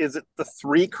three? Is it the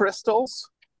three crystals?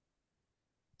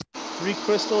 3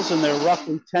 crystals, and they're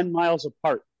roughly 10 miles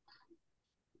apart.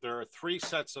 There are 3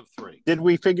 sets of 3. Did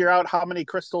we figure out how many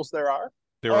crystals there are?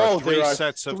 There are 3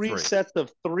 sets of 3. 3 sets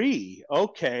of 3.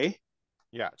 Okay.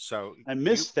 Yeah, so I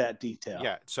missed that detail.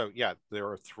 Yeah, so yeah, there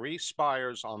are 3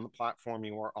 spires on the platform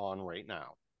you are on right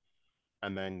now.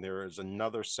 And then there is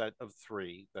another set of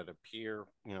 3 that appear,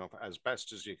 you know, as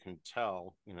best as you can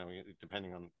tell, you know,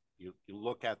 depending on, you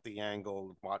look at the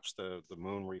angle, watch the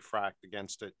moon refract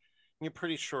against it. And you're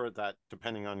pretty sure that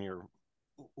depending on your,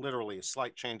 literally a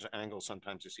slight change of angle,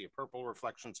 sometimes you see a purple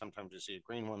reflection, sometimes you see a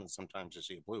green one, and sometimes you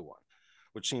see a blue one,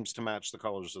 which seems to match the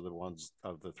colors of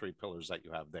the 3 pillars that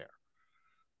you have there.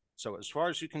 So as far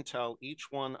as you can tell,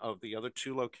 each one of the other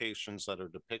 2 locations that are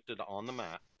depicted on the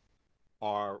map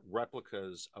are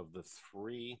replicas of the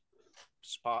 3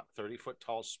 30-foot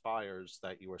tall spires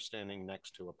that you are standing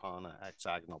next to upon a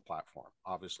hexagonal platform.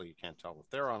 Obviously, you can't tell if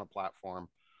they're on a platform,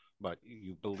 but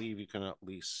you believe you can at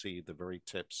least see the very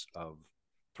tips of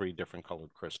 3 different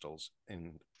colored crystals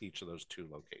in each of those 2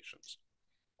 locations.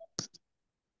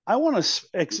 I want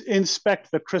to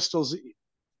inspect the crystals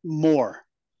more.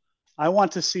 I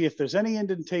want to see if there's any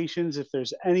indentations, if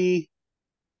there's any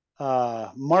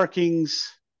markings,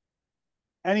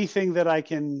 anything that I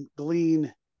can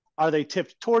glean? Are they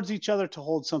tipped towards each other to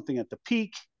hold something at the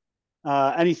peak?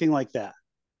 Anything like that?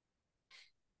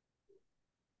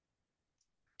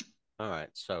 All right.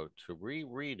 So to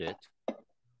reread it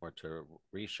or to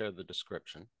reshare the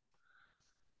description,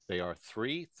 they are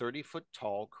three 30-foot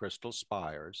tall crystal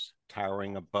spires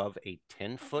towering above a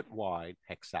 10-foot wide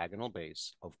hexagonal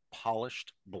base of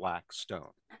polished black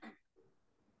stone.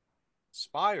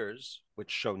 Spires,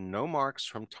 which show no marks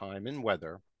from time and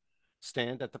weather,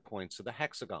 stand at the points of the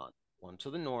hexagon, one to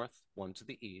the north, one to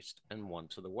the east, and one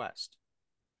to the west.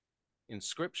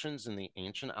 Inscriptions in the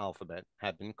ancient alphabet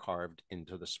have been carved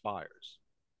into the spires.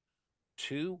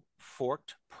 Two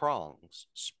forked prongs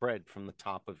spread from the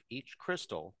top of each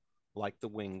crystal like the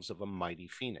wings of a mighty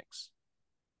phoenix.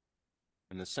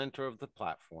 In the center of the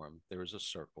platform, there is a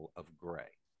circle of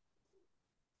gray.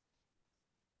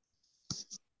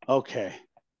 Okay.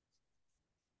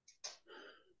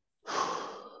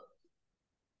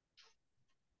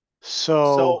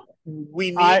 So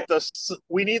we need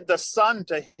the sun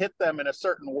to hit them in a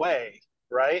certain way,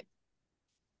 right?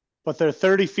 But they're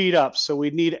 30 feet up, so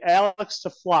we need Alex to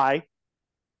fly.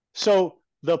 So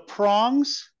the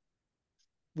prongs,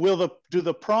 do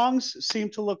the prongs seem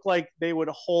to look like they would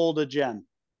hold a gem?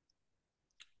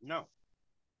 No.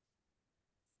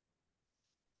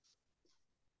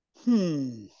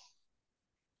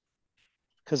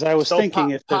 Because I was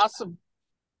thinking if possible.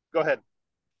 Go ahead.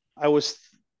 I was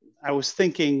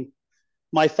thinking,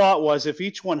 my thought was if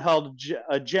each one held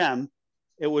a gem,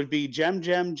 it would be gem,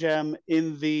 gem, gem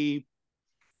in the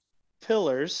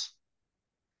pillars,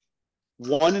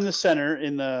 one in the center,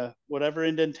 in the whatever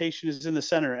indentation is in the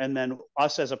center, and then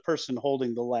us as a person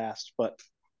holding the last. But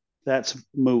that's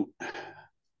moot.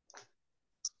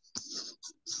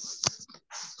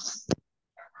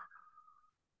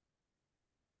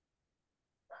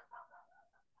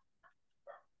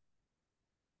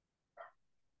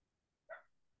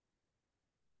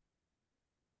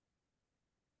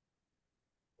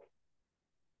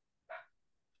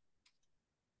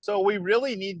 So we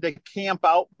really need to camp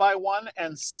out by one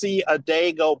and see a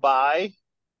day go by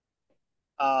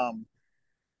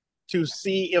to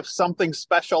see if something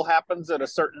special happens at a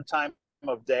certain time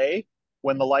of day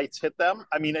when the lights hit them.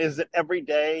 I mean, is it every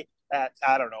day at,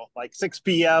 I don't know, like 6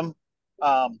 p.m.?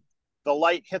 The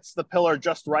light hits the pillar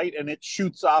just right and it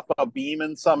shoots off a beam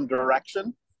in some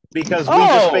direction? Because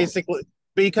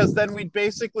then we'd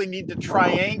basically need to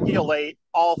triangulate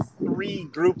all three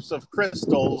groups of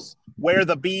crystals where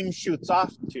the beam shoots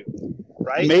off to,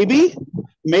 right? Maybe,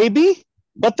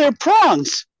 but they're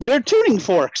prongs. They're tuning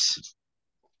forks.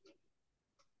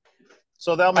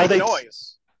 So they'll make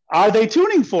noise. Are they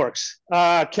tuning forks?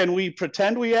 Can we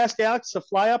pretend we ask Alex to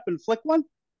fly up and flick one?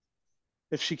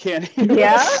 If she can't hear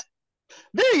us.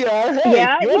 There you are. Hey,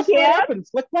 yeah, you want to fly up and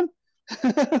flick one?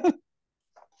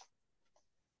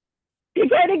 He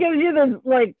kind of gives you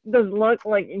this look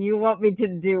like, you want me to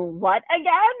do what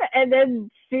again? And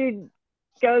then she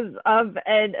goes up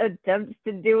and attempts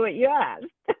to do what you asked.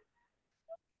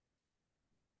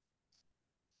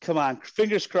 Come on,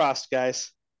 fingers crossed,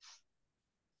 guys.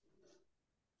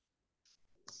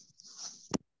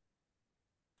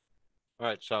 All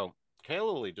right, so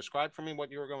Kaylee, describe for me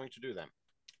what you are going to do then,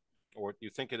 or what you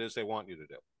think it is they want you to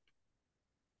do.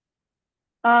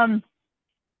 I'm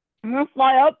gonna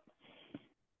fly up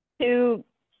to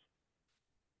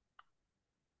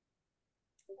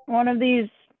one of these,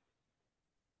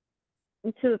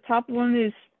 to the top of one of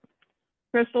these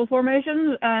crystal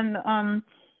formations, and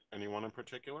anyone in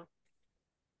particular?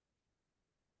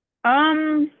 I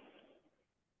don't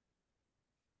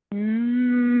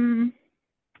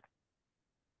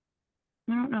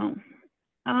know.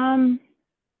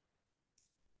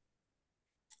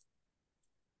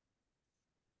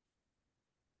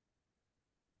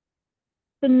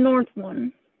 The north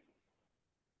one.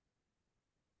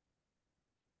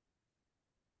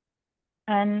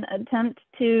 And attempt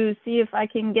to see if I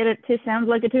can get it to sound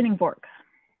like a tuning fork.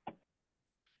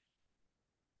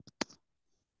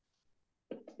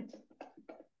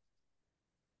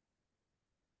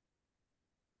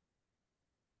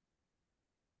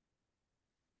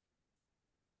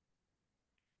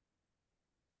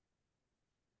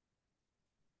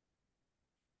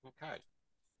 Okay.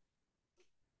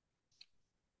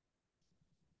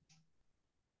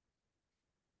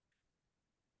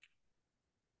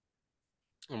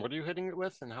 And what are you hitting it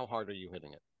with, and how hard are you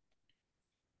hitting it?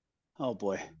 Oh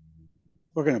boy,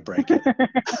 we're gonna break it.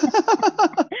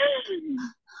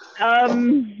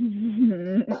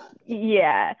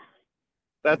 Yeah.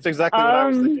 That's exactly what I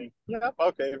was thinking. Yeah.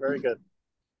 Okay. Very good.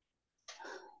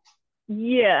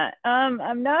 Yeah,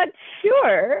 I'm not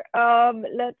sure.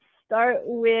 Let's start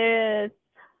with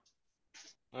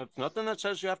There's nothing that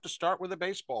says you have to start with a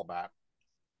baseball bat.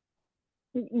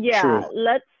 yeah, True.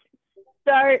 let's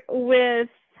start with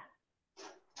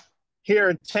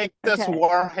Here, take this okay.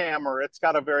 Warhammer. It's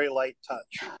got a very light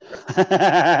touch.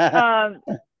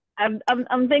 I'm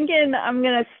thinking I'm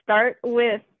gonna start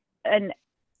with an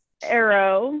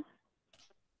arrow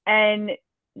and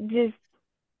just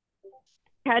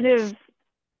kind of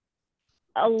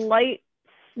a light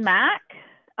smack.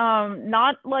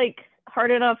 Not like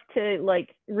hard enough to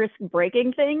like risk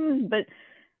breaking things,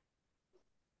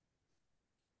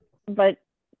 but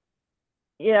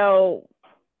you know,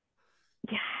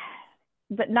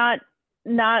 but not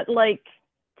like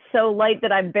so light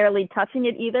that I'm barely touching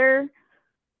it either.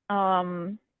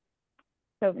 Don't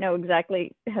know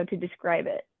exactly how to describe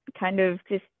it. Kind of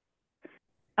just,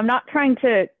 I'm not trying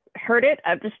to hurt it.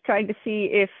 I'm just trying to see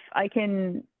if I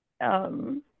can.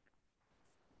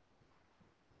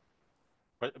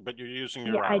 But you're using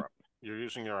your arrow. You're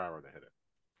using your arrow to hit it,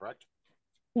 correct?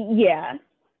 Yeah.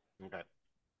 Okay.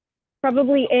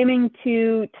 Probably aiming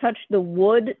to touch the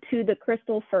wood to the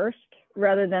crystal first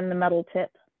rather than the metal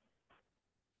tip.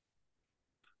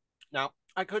 Now,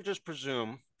 I could just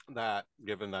presume that,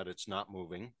 given that it's not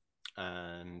moving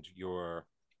and your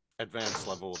advanced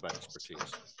level of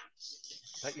expertise,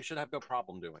 that you should have no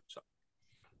problem doing so.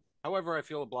 However, I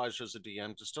feel obliged as a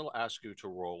DM to still ask you to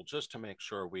roll just to make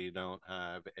sure we don't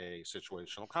have a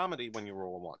situational comedy when you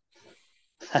roll a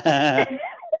 1.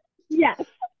 Yes.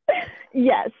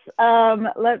 Yes.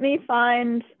 Let me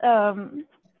find.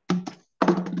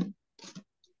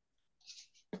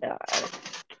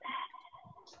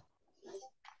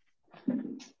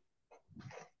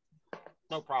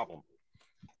 No problem.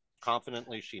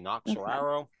 Confidently, she knocks her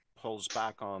arrow, pulls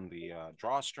back on the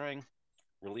drawstring,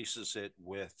 releases it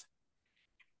with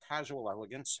casual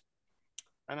elegance,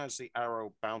 and as the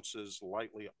arrow bounces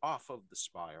lightly off of the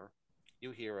spire,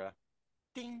 you hear a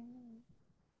ding.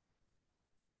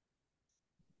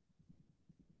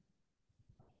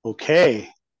 Okay.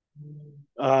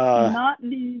 Not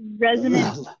the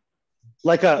resonant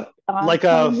like a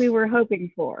tone we were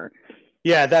hoping for.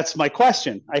 Yeah, that's my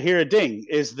question. I hear a ding.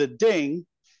 Is the ding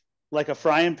like a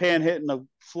frying pan hitting the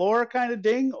floor kind of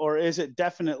ding, or is it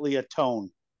definitely a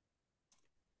tone?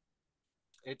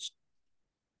 Is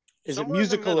it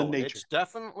musical in nature? It's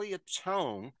definitely a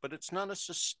tone, but it's not a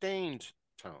sustained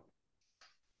tone.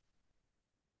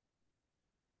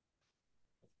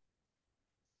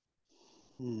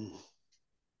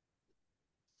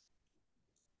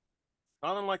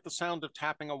 Not unlike the sound of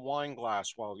tapping a wine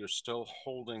glass while you're still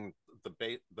holding the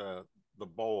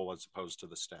bowl as opposed to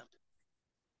the stem.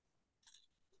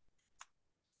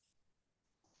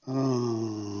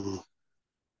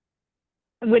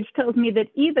 Which tells me that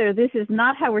either this is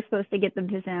not how we're supposed to get them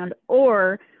to sound,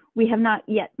 or we have not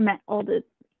yet met all the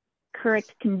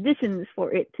correct conditions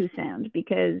for it to sound,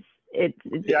 because it's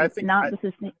not the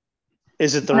sustain.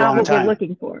 Is it the wrong what time? We're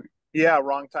looking for? Yeah,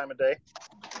 wrong time of day.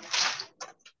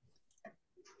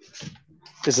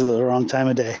 Is it the wrong time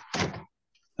of day?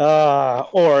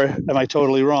 Or am I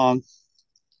totally wrong?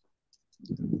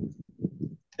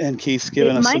 And Keith's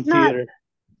giving us some theater.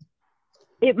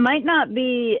 It might not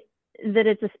be that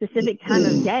it's a specific time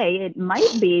of day. It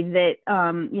might be that,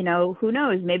 who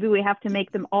knows? Maybe we have to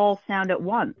make them all sound at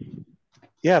once.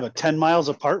 Yeah, but 10 miles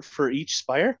apart for each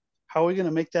spire? How are we going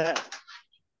to make that?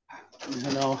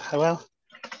 Well,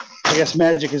 I guess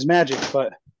magic is magic,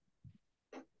 but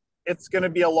it's going to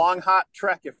be a long, hot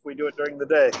trek if we do it during the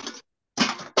day.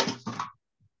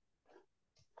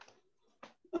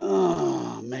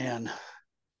 Oh, man.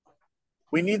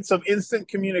 We need some instant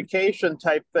communication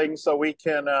type thing so we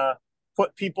can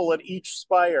put people at each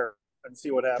spire and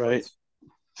see what happens.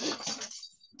 Right.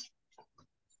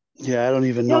 Yeah, I don't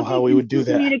even know how we would do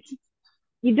that.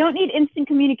 You don't need instant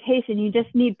communication. You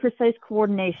just need precise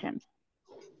coordination.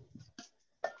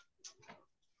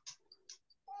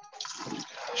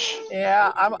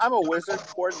 Yeah, I'm a wizard.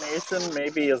 Coordination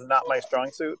maybe is not my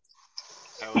strong suit.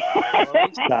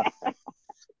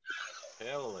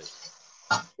 Haley.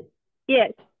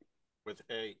 Yes. With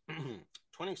a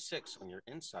 26 on your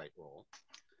insight roll,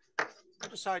 you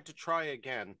decide to try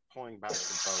again, pulling back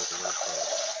the bow a little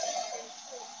further.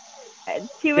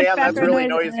 Too much background that's really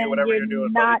noise, noisy. and Whatever you're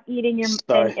doing, not buddy. eating your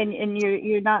and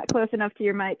you're not close enough to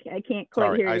your mic. I can't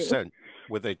quite hear you. I said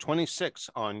with a 26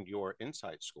 on your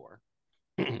insight score,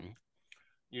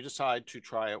 you decide to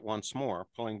try it once more,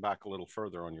 pulling back a little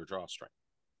further on your drawstring.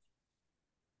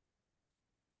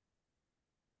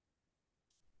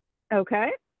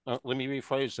 Okay. Let me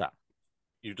rephrase that.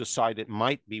 you decide it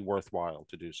might be worthwhile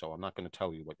to do so. I'm not going to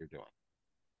tell you what you're doing.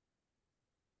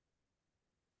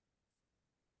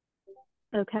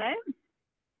 Okay.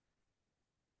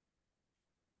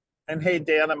 And hey,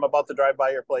 Dan, I'm about to drive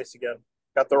by your place again.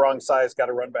 Got the wrong size. Got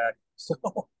to run back. So.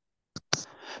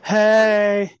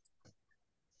 Hey.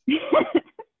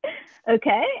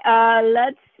 Okay.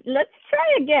 Let's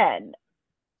try again.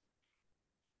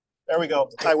 There we go.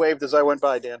 I waved as I went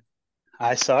by, Dan.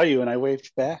 I saw you and I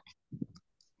waved back.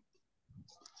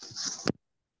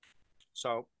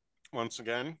 So, once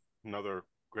again, another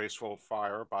graceful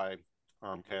fire by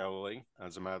Elohir.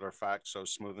 As a matter of fact, so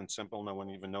smooth and simple, no one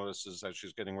even notices that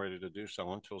she's getting ready to do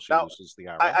so until she loses the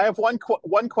arrow. I have one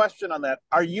question on that.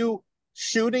 Are you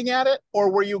shooting at it, or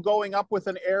were you going up with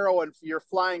an arrow and your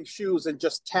flying shoes and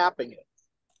just tapping it?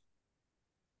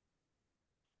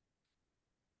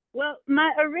 Well,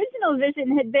 my original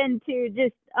vision had been to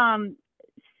just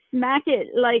smack it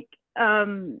like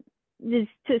just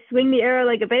to swing the arrow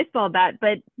like a baseball bat,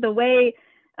 but the way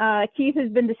Keith has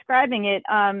been describing it,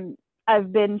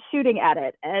 I've been shooting at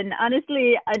it, and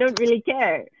honestly, I don't really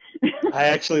care. I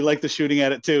actually like the shooting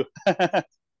at it too.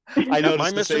 I noticed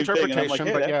my the same thing, and I'm misinterpretation, like,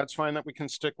 hey, but yeah, it's fine that we can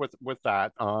stick with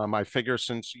that. I figure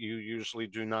since you usually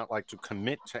do not like to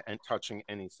commit to touching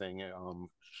anything,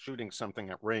 shooting something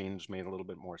at range made a little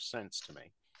bit more sense to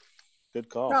me. Good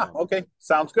call. Ah, okay,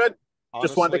 sounds good. Honestly,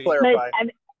 just wanted to clarify.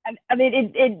 But, I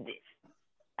mean,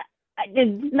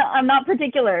 I'm not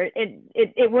particular.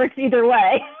 It works either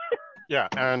way. Yeah,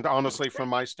 and honestly, from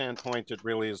my standpoint, it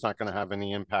really is not going to have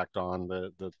any impact on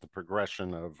the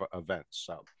progression of events.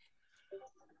 So,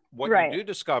 what you do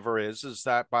discover is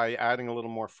that by adding a little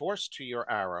more force to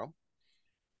your arrow,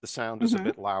 the sound is a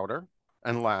bit louder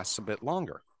and lasts a bit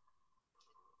longer.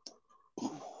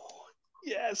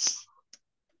 Yes.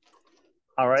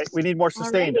 All right, we need more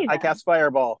sustained. I cast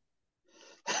Fireball.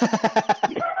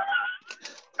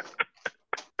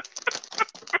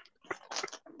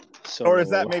 So, or is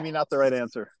that maybe not the right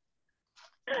answer?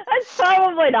 That's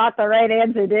probably not the right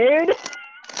answer, dude.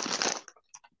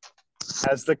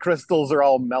 As the crystals are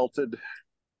all melted.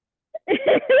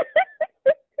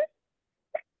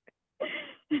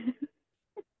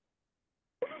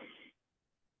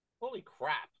 Holy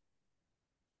crap.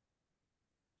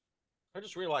 I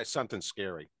just realized something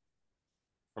scary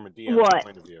from a DM's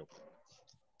point of view.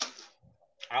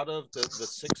 Out of the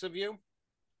 6 of you,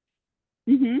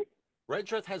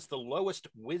 Redrith has the lowest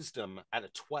wisdom at a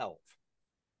 12.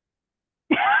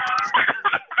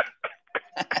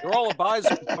 You're all a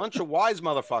bunch of wise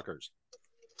motherfuckers.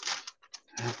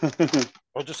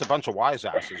 Or just a bunch of wise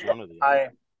asses, one of the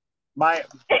other.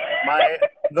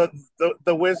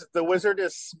 The wizard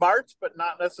is smart, but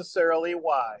not necessarily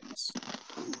wise.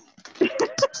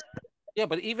 Yeah,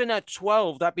 but even at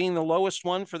 12, that being the lowest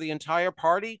one for the entire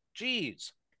party,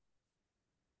 geez.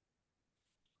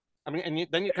 I mean, and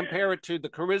then you compare it to the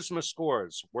charisma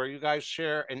scores, where you guys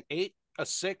share an 8, a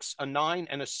 6, a 9,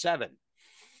 and a 7.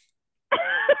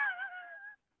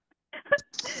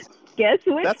 Guess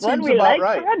which one we like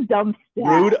for a dump stat.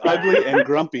 Rude, ugly, and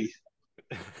grumpy.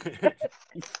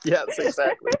 Yes,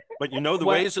 exactly. But you know the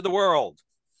ways of the world.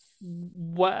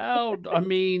 Well, I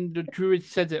mean, the druid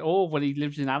said it all when he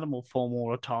lives in animal form all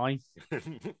the time.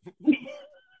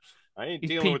 I ain't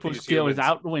dealing with these skill humans. is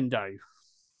out the window.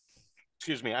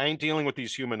 Excuse me, I ain't dealing with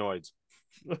these humanoids.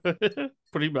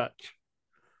 Pretty much.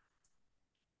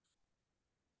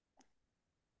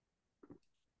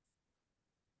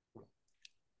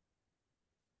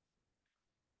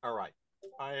 All right.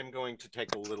 I am going to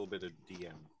take a little bit of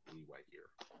DM leeway here.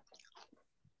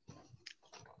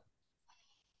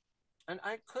 And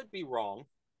I could be wrong,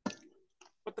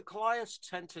 but the Colias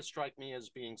tend to strike me as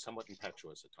being somewhat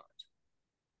impetuous at times.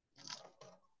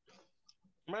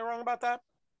 Am I wrong about that?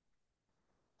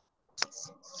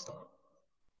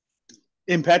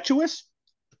 Impetuous?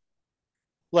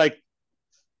 Like,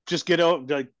 just get out,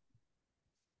 like,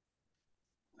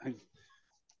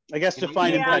 I guess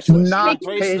define impetuous. Not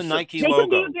place the Nike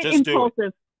logo. Just do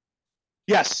it.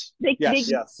 Yes.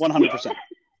 Yes. 100%.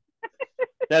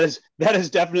 That is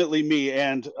definitely me,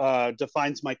 and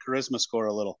defines my charisma score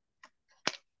a little.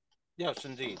 Yes,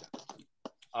 indeed.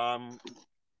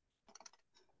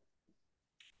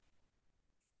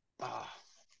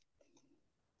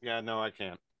 Yeah, no, I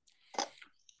can't.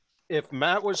 If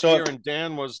Matt was here and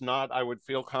Dan was not, I would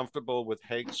feel comfortable with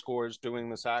Hague scores doing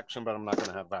this action, but I'm not going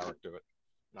to have Varric do it.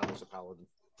 Not as a paladin.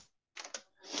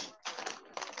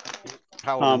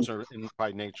 Paladins are,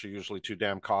 by nature, usually too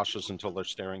damn cautious until they're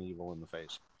staring evil in the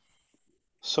face.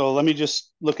 So let me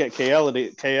just look at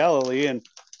Elohir, and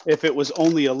if it was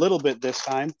only a little bit this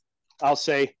time, I'll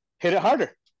say, hit it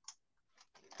harder.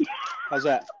 How's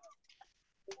that?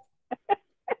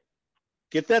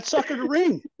 Get that sucker to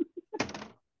ring.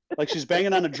 Like she's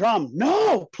banging on a drum.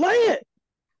 No, play it.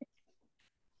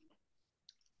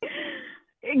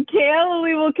 Kale,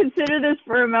 we will consider this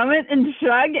for a moment and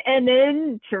shrug and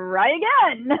then try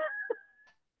again.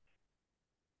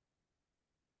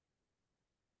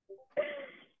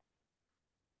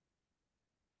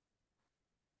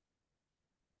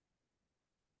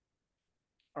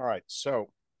 All right. So,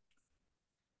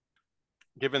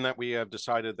 given that we have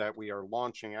decided that we are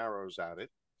launching arrows at it,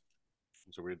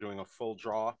 so we're doing a full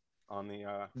draw on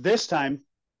the. This time,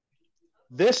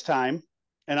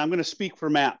 and I'm going to speak for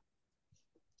Matt.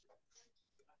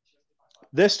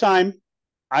 This time,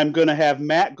 I'm going to have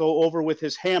Matt go over with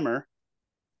his hammer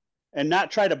and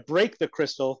not try to break the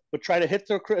crystal, but try to hit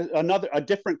a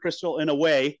different crystal in a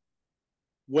way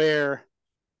where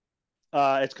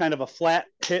it's kind of a flat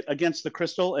hit against the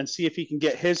crystal, and see if he can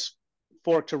get his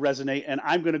fork to resonate. And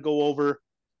I'm going to go over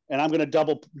and I'm going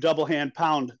to double hand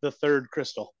pound the third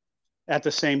crystal at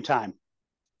the same time.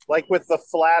 Like with the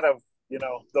flat of,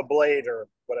 the blade or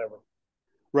whatever.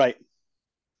 Right.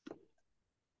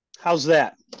 How's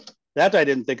that? That I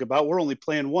didn't think about. We're only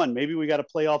playing one. Maybe we got to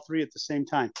play all three at the same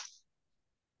time.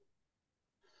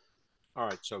 All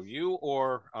right. So you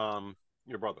or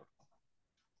your brother?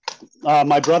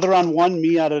 My brother on one,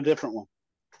 me on a different one.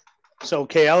 So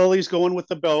Kaeli's going with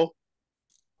the bow.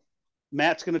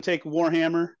 Matt's going to take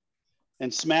Warhammer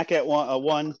and smack at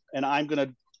one, and I'm going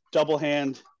to double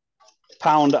hand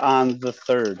pound on the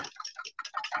third.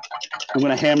 I'm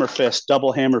going to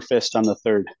double hammer fist on the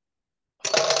third.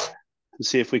 And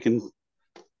see if we can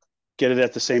get it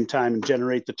at the same time and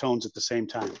generate the tones at the same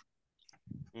time.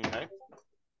 Okay.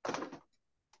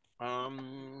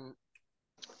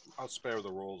 I'll spare the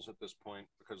rolls at this point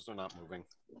because they're not moving.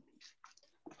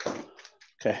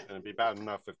 Okay. And it'd be bad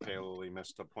enough if Kaeli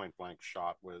missed a point blank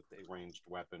shot with a ranged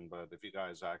weapon, but if you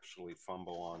guys actually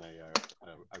fumble on a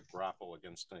grapple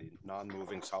against a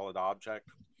non-moving solid object,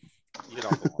 you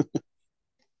don't belong.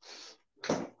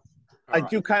 I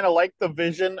do kind of like the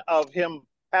vision of him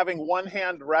having one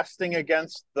hand resting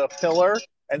against the pillar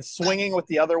and swinging with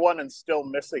the other one and still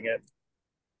missing it.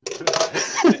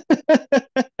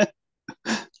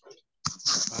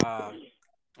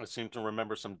 I seem to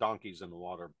remember some donkeys in the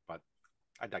water, but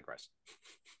I digress.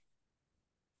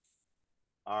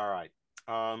 All right.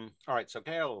 So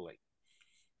Kaeli,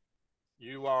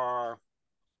 you are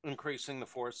increasing the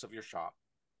force of your shot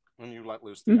when you let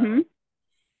loose the arrow.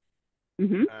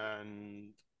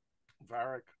 And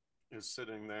Varric is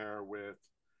sitting there with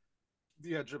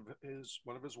the edge of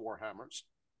one of his warhammers,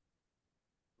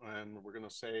 and we're going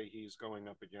to say he's going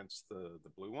up against the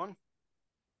blue one.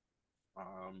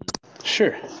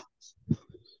 Sure.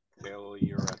 Kaeli,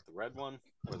 you're at the red one,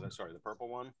 the purple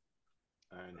one,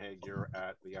 and Haig, you're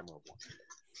at the emerald one.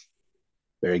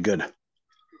 Very good.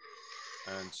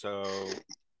 And so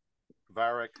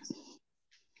Varric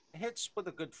hits with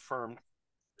a good firm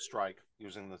strike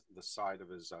using the side of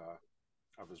his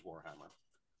warhammer,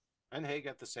 and Haig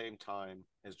at the same time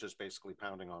is just basically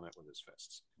pounding on it with his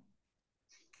fists.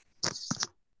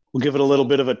 We'll give it a little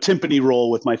bit of a timpani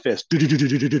roll with my fist.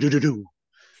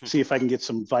 See if I can get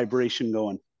some vibration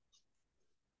going.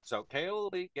 So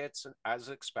Kaeli gets, as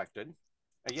expected,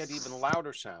 a yet even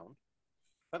louder sound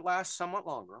that lasts somewhat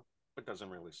longer, but doesn't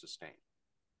really sustain.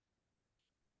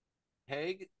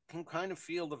 Haig can kind of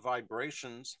feel the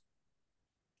vibrations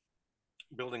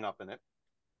building up in it,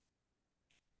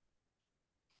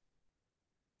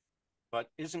 but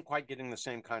isn't quite getting the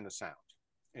same kind of sound.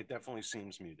 It definitely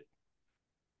seems muted.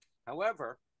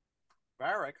 However,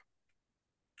 Varric,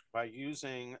 by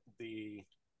using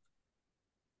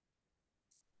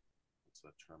what's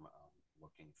the term I'm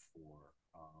looking for?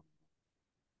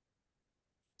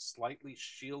 Slightly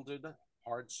shielded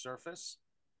hard surface,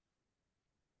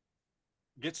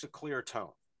 gets a clear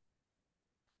tone.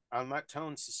 And that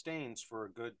tone sustains for a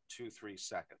good 2-3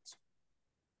 seconds.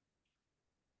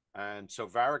 And so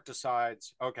Varric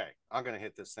decides, okay, I'm going to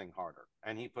hit this thing harder.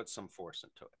 And he puts some force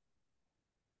into it.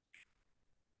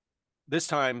 This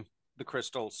time, the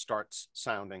crystal starts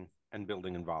sounding and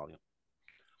building in volume.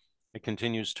 It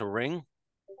continues to ring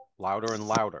louder and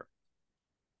louder.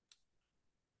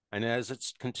 And as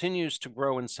it continues to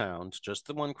grow in sound, just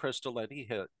the one crystal that he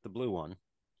hit, the blue one,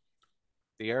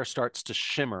 the air starts to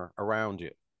shimmer around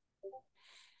you.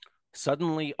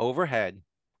 Suddenly, overhead,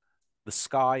 the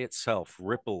sky itself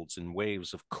ripples in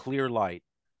waves of clear light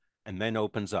and then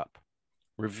opens up,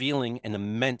 revealing an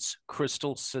immense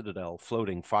crystal citadel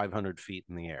floating 500 feet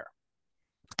in the air.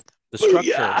 The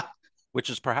structure, which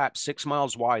is perhaps 6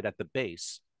 miles wide at the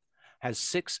base, has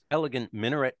 6 elegant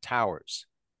minaret towers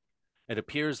It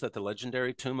appears that the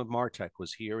legendary tomb of Martek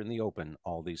was here in the open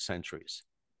all these centuries.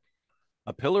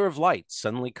 A pillar of light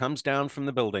suddenly comes down from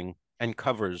the building and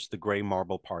covers the gray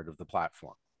marble part of the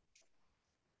platform.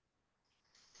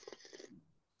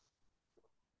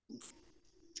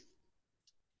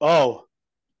 Oh,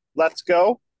 Let's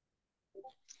go.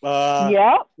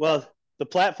 Yeah. Well, the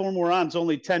platform we're on is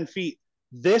only 10 feet.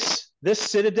 This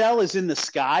citadel is in the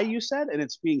sky, you said, and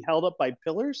it's being held up by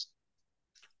pillars?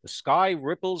 The sky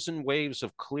ripples in waves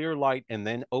of clear light and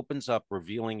then opens up,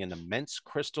 revealing an immense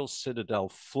crystal citadel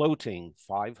floating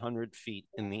 500 feet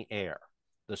in the air.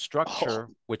 The structure,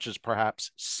 which is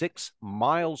perhaps 6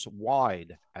 miles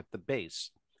wide at the base,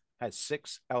 has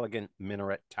 6 elegant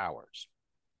minaret towers.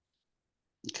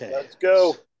 Okay. Let's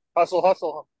go. Hustle,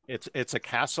 hustle. It's a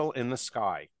castle in the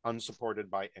sky,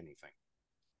 unsupported by anything.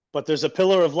 But there's a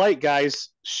pillar of light, guys,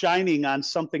 shining on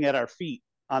something at our feet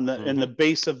on the in the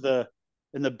base of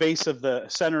the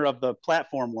center of the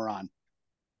platform we're on.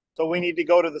 So we need to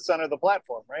go to the center of the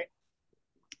platform, right?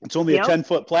 It's only a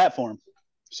 10-foot platform.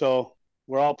 So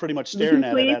we're all pretty much staring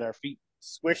at it at our feet.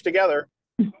 Squish together.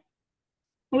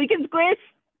 We can squish.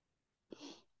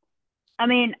 I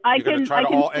mean, You're going to try to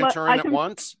all enter in at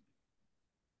once?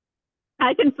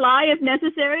 I can fly if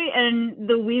necessary, and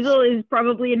the weasel is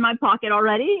probably in my pocket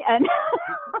already. And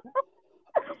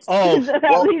oh,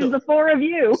 that leaves the 4 of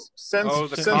you.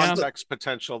 The context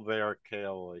potential there,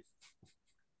 Kaylee.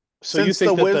 So you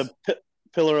think that the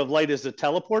pillar of light is a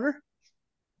teleporter?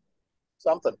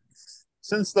 Something.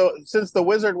 Since the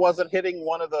wizard wasn't hitting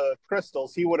one of the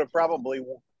crystals, he would have probably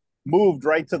moved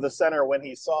right to the center when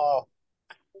he saw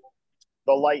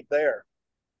the light there.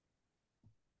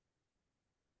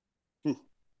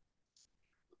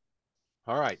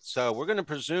 All right, so we're going to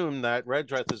presume that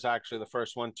Redreth is actually the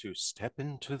first one to step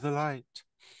into the light.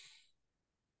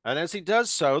 And as he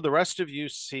does so, the rest of you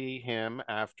see him,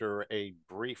 after a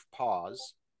brief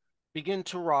pause, begin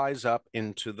to rise up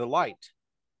into the light.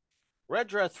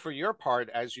 Redreth, for your part,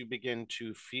 as you begin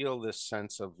to feel this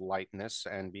sense of lightness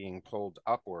and being pulled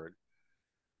upward,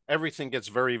 everything gets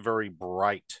very, very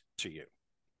bright to you,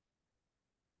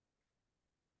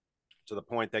 to the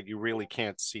point that you really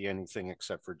can't see anything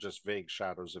except for just vague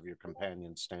shadows of your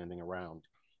companions standing around.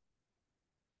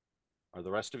 Are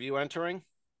the rest of you entering?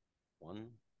 1.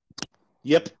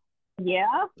 Yep.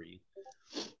 Yeah. 3,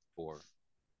 4,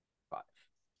 5.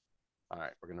 All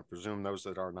right, we're going to presume those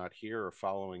that are not here are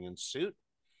following in suit.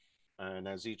 And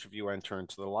as each of you enter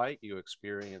into the light, you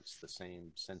experience the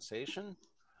same sensation.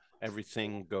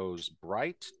 Everything goes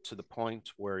bright to the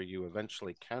point where you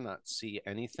eventually cannot see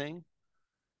anything.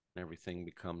 And everything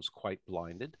becomes quite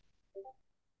blinded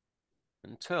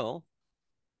until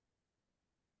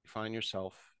you find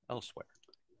yourself elsewhere.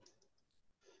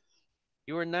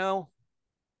 You are now,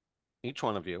 each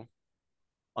one of you,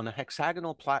 on a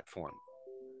hexagonal platform,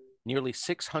 nearly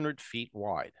 600 feet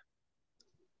wide.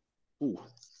 Ooh.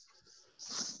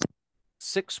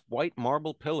 6 white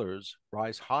marble pillars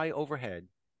rise high overhead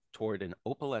toward an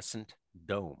opalescent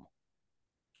dome.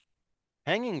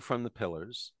 Hanging from the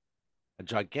pillars, a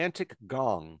gigantic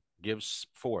gong gives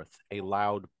forth a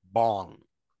loud bong,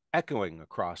 echoing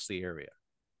across the area.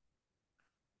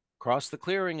 Across the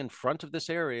clearing in front of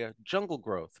this area, jungle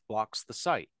growth blocks the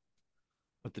sight,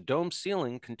 but the dome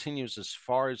ceiling continues as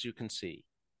far as you can see.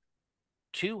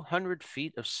 200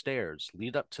 feet of stairs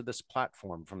lead up to this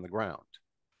platform from the ground.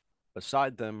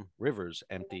 Beside them, rivers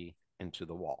empty into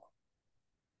the wall.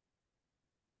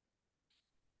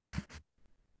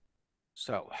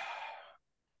 So,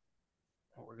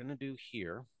 what we're going to do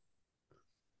here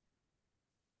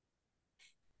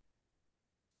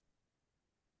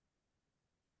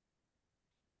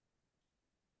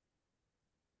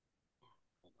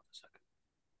hold on a second.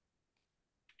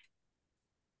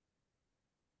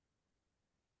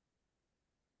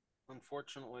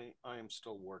 Unfortunately, I am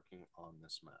still working on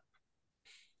this map.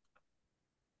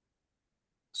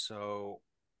 So,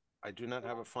 I do not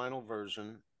have a final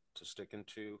version to stick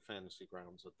into Fantasy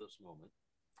Grounds at this moment.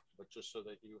 But just so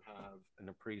that you have an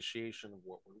appreciation of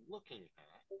what we're looking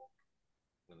at,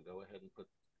 I'm going to go ahead and put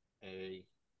a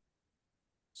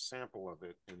sample of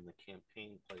it in the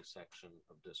campaign play section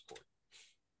of Discord.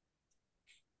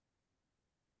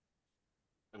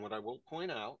 And what I will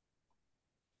point out,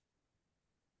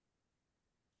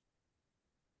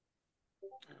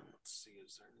 let's see,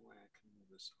 is there any way I can move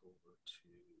this over to...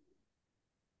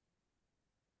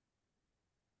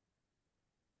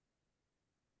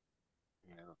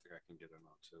 Yeah, I don't think I can get it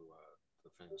onto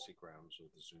the Fantasy Grounds or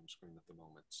the Zoom screen at the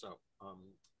moment. So,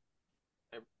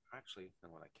 actually,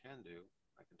 then what I can do,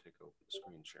 I can take over the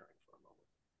screen sharing for a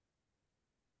moment.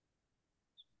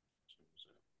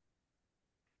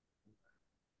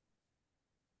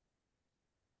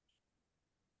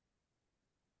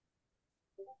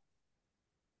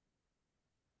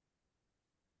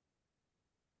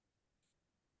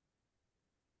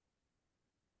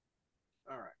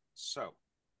 All right. So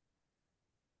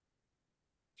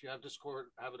if you have Discord,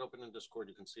 have it open in Discord,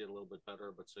 you can see it a little bit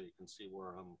better, but so you can see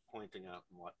where I'm pointing out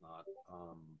and whatnot,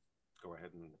 go ahead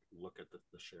and look at the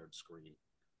shared screen.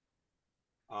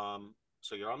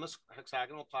 So you're on this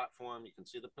hexagonal platform. You can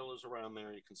see the pillars around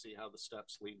there. You can see how the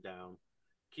steps lead down.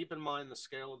 Keep in mind the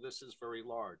scale of this is very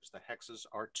large. The hexes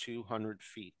are 200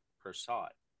 feet per side.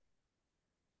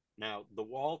 Now, the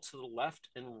wall to the left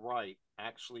and right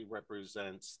actually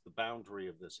represents the boundary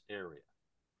of this area.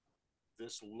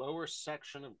 This lower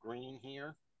section of green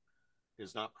here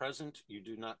is not present. You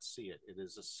do not see it. It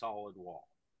is a solid wall.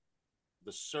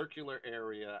 The circular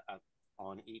area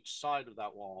on each side of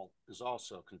that wall is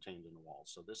also contained in the wall.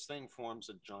 So this thing forms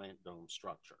a giant dome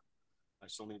structure. I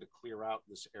still need to clear out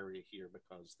this area here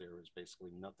because there is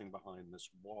basically nothing behind this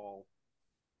wall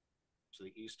to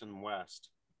the east and west,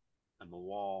 and the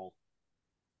wall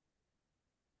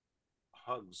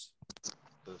hugs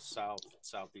the south,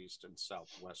 southeast, and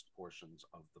southwest portions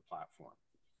of the platform.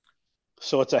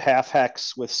 So it's a half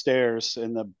hex with stairs,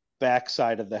 and the back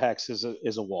side of the hex is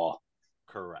a wall.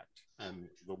 Correct. And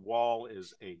the wall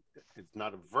is it's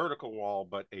not a vertical wall,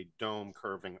 but a dome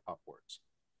curving upwards.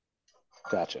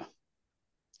 Gotcha.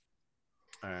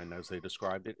 And as they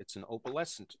described it, it's an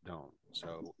opalescent dome,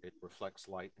 so it reflects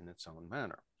light in its own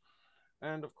manner.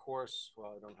 And of course,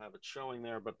 well, I don't have it showing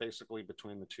there, but basically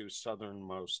between the two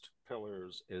southernmost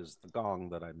pillars is the gong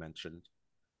that I mentioned.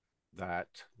 That,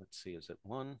 let's see, is it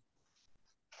one?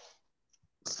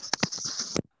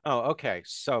 Oh, okay.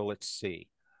 So let's see.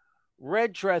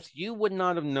 Red Dress, you would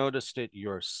not have noticed it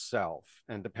yourself.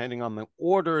 And depending on the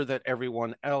order that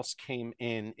everyone else came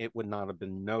in, it would not have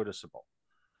been noticeable.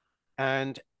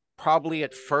 And probably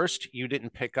at first you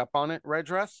didn't pick up on it, Red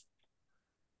Dress.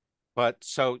 But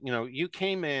so, you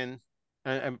came in,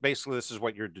 and basically this is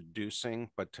what you're deducing,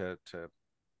 but to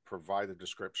provide a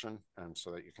description and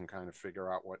so that you can kind of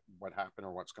figure out what happened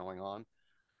or what's going on.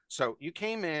 So you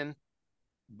came in,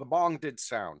 the bong did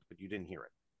sound, but you didn't hear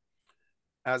it.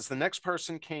 As the next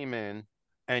person came in,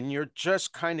 and you're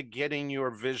just kind of getting your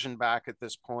vision back at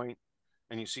this point,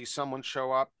 and you see someone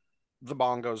show up, the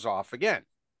bong goes off again.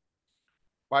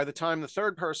 By the time the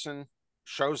third person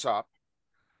shows up,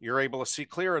 you're able to see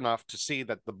clear enough to see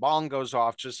that the bong goes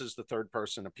off just as the third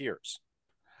person appears.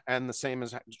 And the same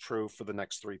is true for the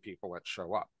next three people that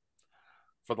show up.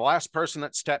 For the last person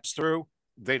that steps through,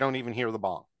 they don't even hear the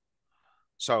bong.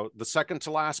 So the second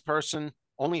to last person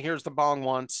only hears the bong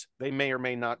once. They may or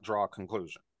may not draw a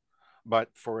conclusion. But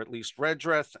for at least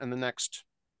Redrith and the next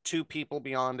two people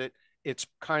beyond it, it's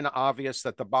kind of obvious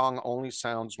that the bong only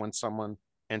sounds when someone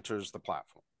enters the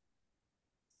platform.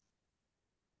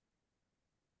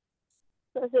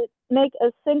 Does it make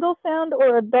a single sound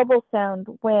or a double sound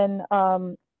when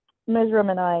Mizram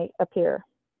and I appear?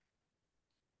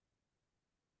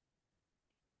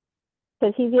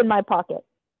 Because he's in my pocket.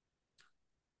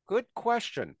 Good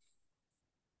question.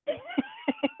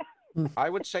 I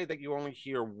would say that you only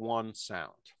hear one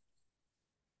sound.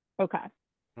 Okay.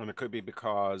 And it could be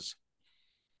because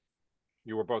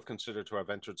you were both considered to have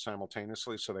entered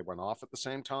simultaneously, so they went off at the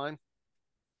same time.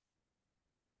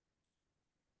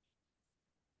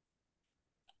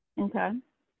 Okay.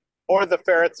 Or the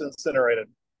ferret's incinerated.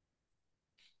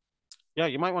 Yeah,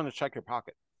 you might want to check your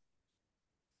pocket.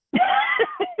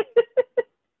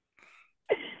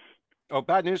 Oh,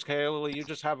 bad news, Kaylee. You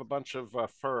just have a bunch of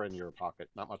fur in your pocket.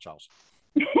 Not much else.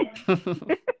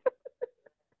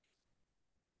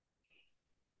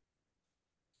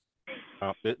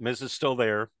 Miz is still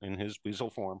there in his weasel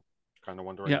form. Kind of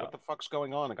wondering what the fuck's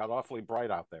going on. It got awfully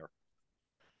bright out there.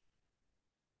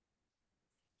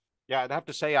 Yeah, I'd have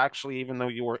to say, actually, even though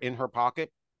you were in her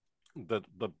pocket,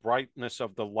 the brightness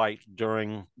of the light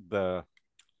during the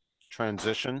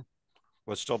transition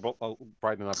was still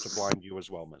bright enough to blind you as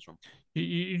well, Mizram.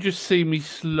 You just see me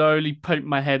slowly poke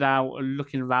my head out and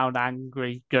looking around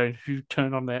angry, going, who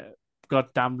turned on that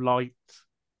goddamn light?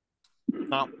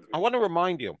 Now, I want to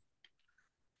remind you,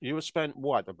 you have spent,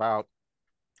 what, about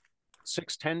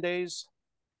 10 days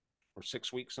or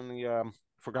 6 weeks in the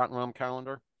Forgotten Realm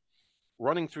calendar,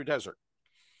 running through desert,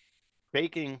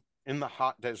 baking in the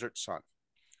hot desert sun,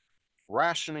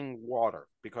 rationing water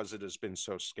because it has been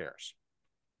so scarce.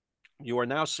 You are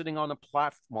now sitting on a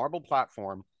marble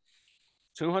platform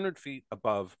 200 feet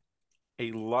above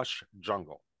a lush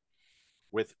jungle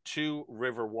with two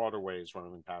river waterways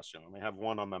running past you. I may have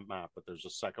one on the map, but there's a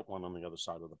second one on the other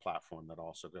side of the platform that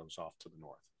also goes off to the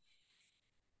north.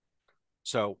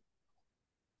 So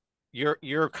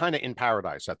you're kind of in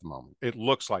paradise at the moment. It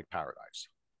looks like paradise.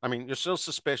 I mean, you're still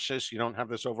suspicious. You don't have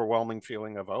this overwhelming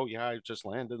feeling of, oh, yeah, I just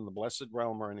landed in the blessed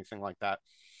realm or anything like that.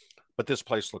 but this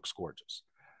place looks gorgeous.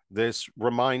 This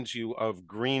reminds you of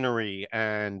greenery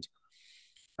and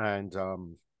and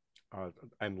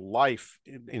life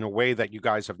in a way that you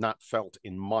guys have not felt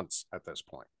in months at this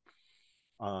point.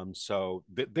 So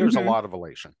there's a lot of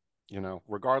elation,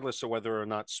 regardless of whether or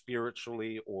not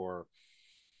spiritually or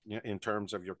in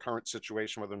terms of your current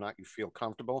situation, whether or not you feel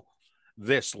comfortable.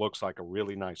 This looks like a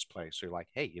really nice place. So you're like,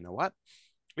 hey, you know what?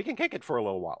 We can kick it for a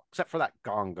little while, except for that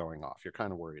gong going off. You're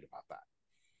kind of worried about that.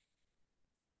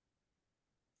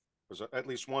 Because at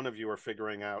least one of you are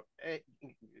figuring out, hey,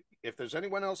 if there's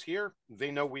anyone else here,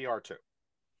 they know we are too.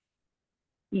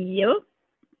 Yep.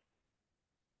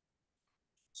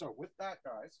 So with that,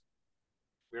 guys,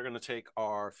 we're going to take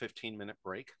our 15-minute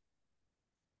break.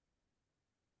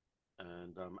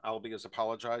 And Albie has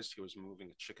apologized. He was moving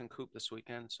a chicken coop this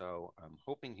weekend, so I'm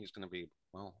hoping he's going to be,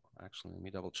 well, actually, let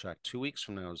me double check. 2 weeks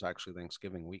from now is actually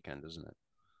Thanksgiving weekend, isn't it?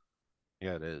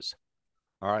 Yeah, it is.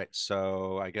 All right,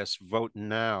 so I guess vote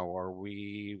now.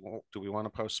 Do we want to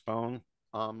postpone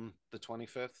the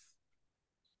 25th?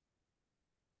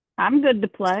 I'm good to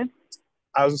play.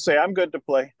 I was going to say, I'm good to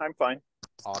play. I'm fine.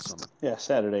 Awesome. Yeah,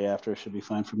 Saturday after should be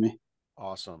fine for me.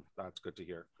 Awesome. That's good to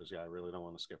hear, because, yeah, I really don't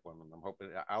want to skip one. I'm hoping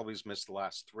Albie's missed the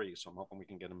last 3, so I'm hoping we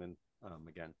can get him in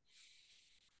again,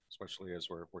 especially as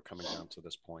we're coming down to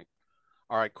this point.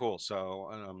 All right, cool. So,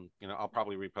 I'll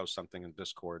probably repost something in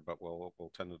Discord, but we'll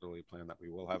tentatively plan that we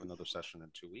will have another session in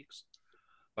 2 weeks.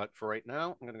 But for right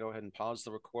now, I'm going to go ahead and pause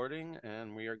the recording,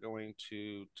 and we are going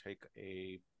to take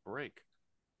a break.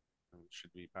 We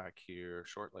should be back here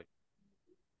shortly.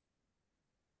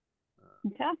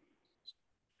 Okay.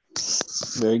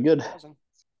 Very good.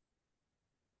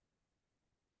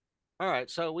 All right,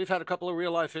 so we've had a couple of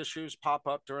real life issues pop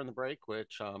up during the break,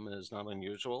 which is not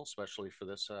unusual, especially for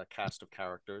this cast of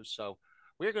characters. So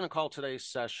we're going to call today's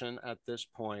session at this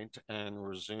point and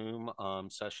resume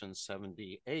session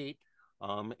 78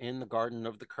 in the Garden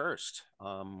of the Cursed,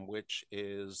 which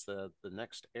is the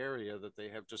next area that they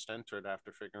have just entered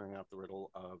after figuring out the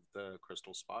riddle of the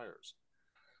Crystal Spires.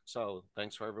 So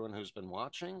thanks for everyone who's been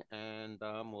watching, and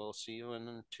we'll see you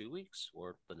in 2 weeks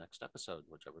or the next episode,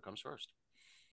 whichever comes first.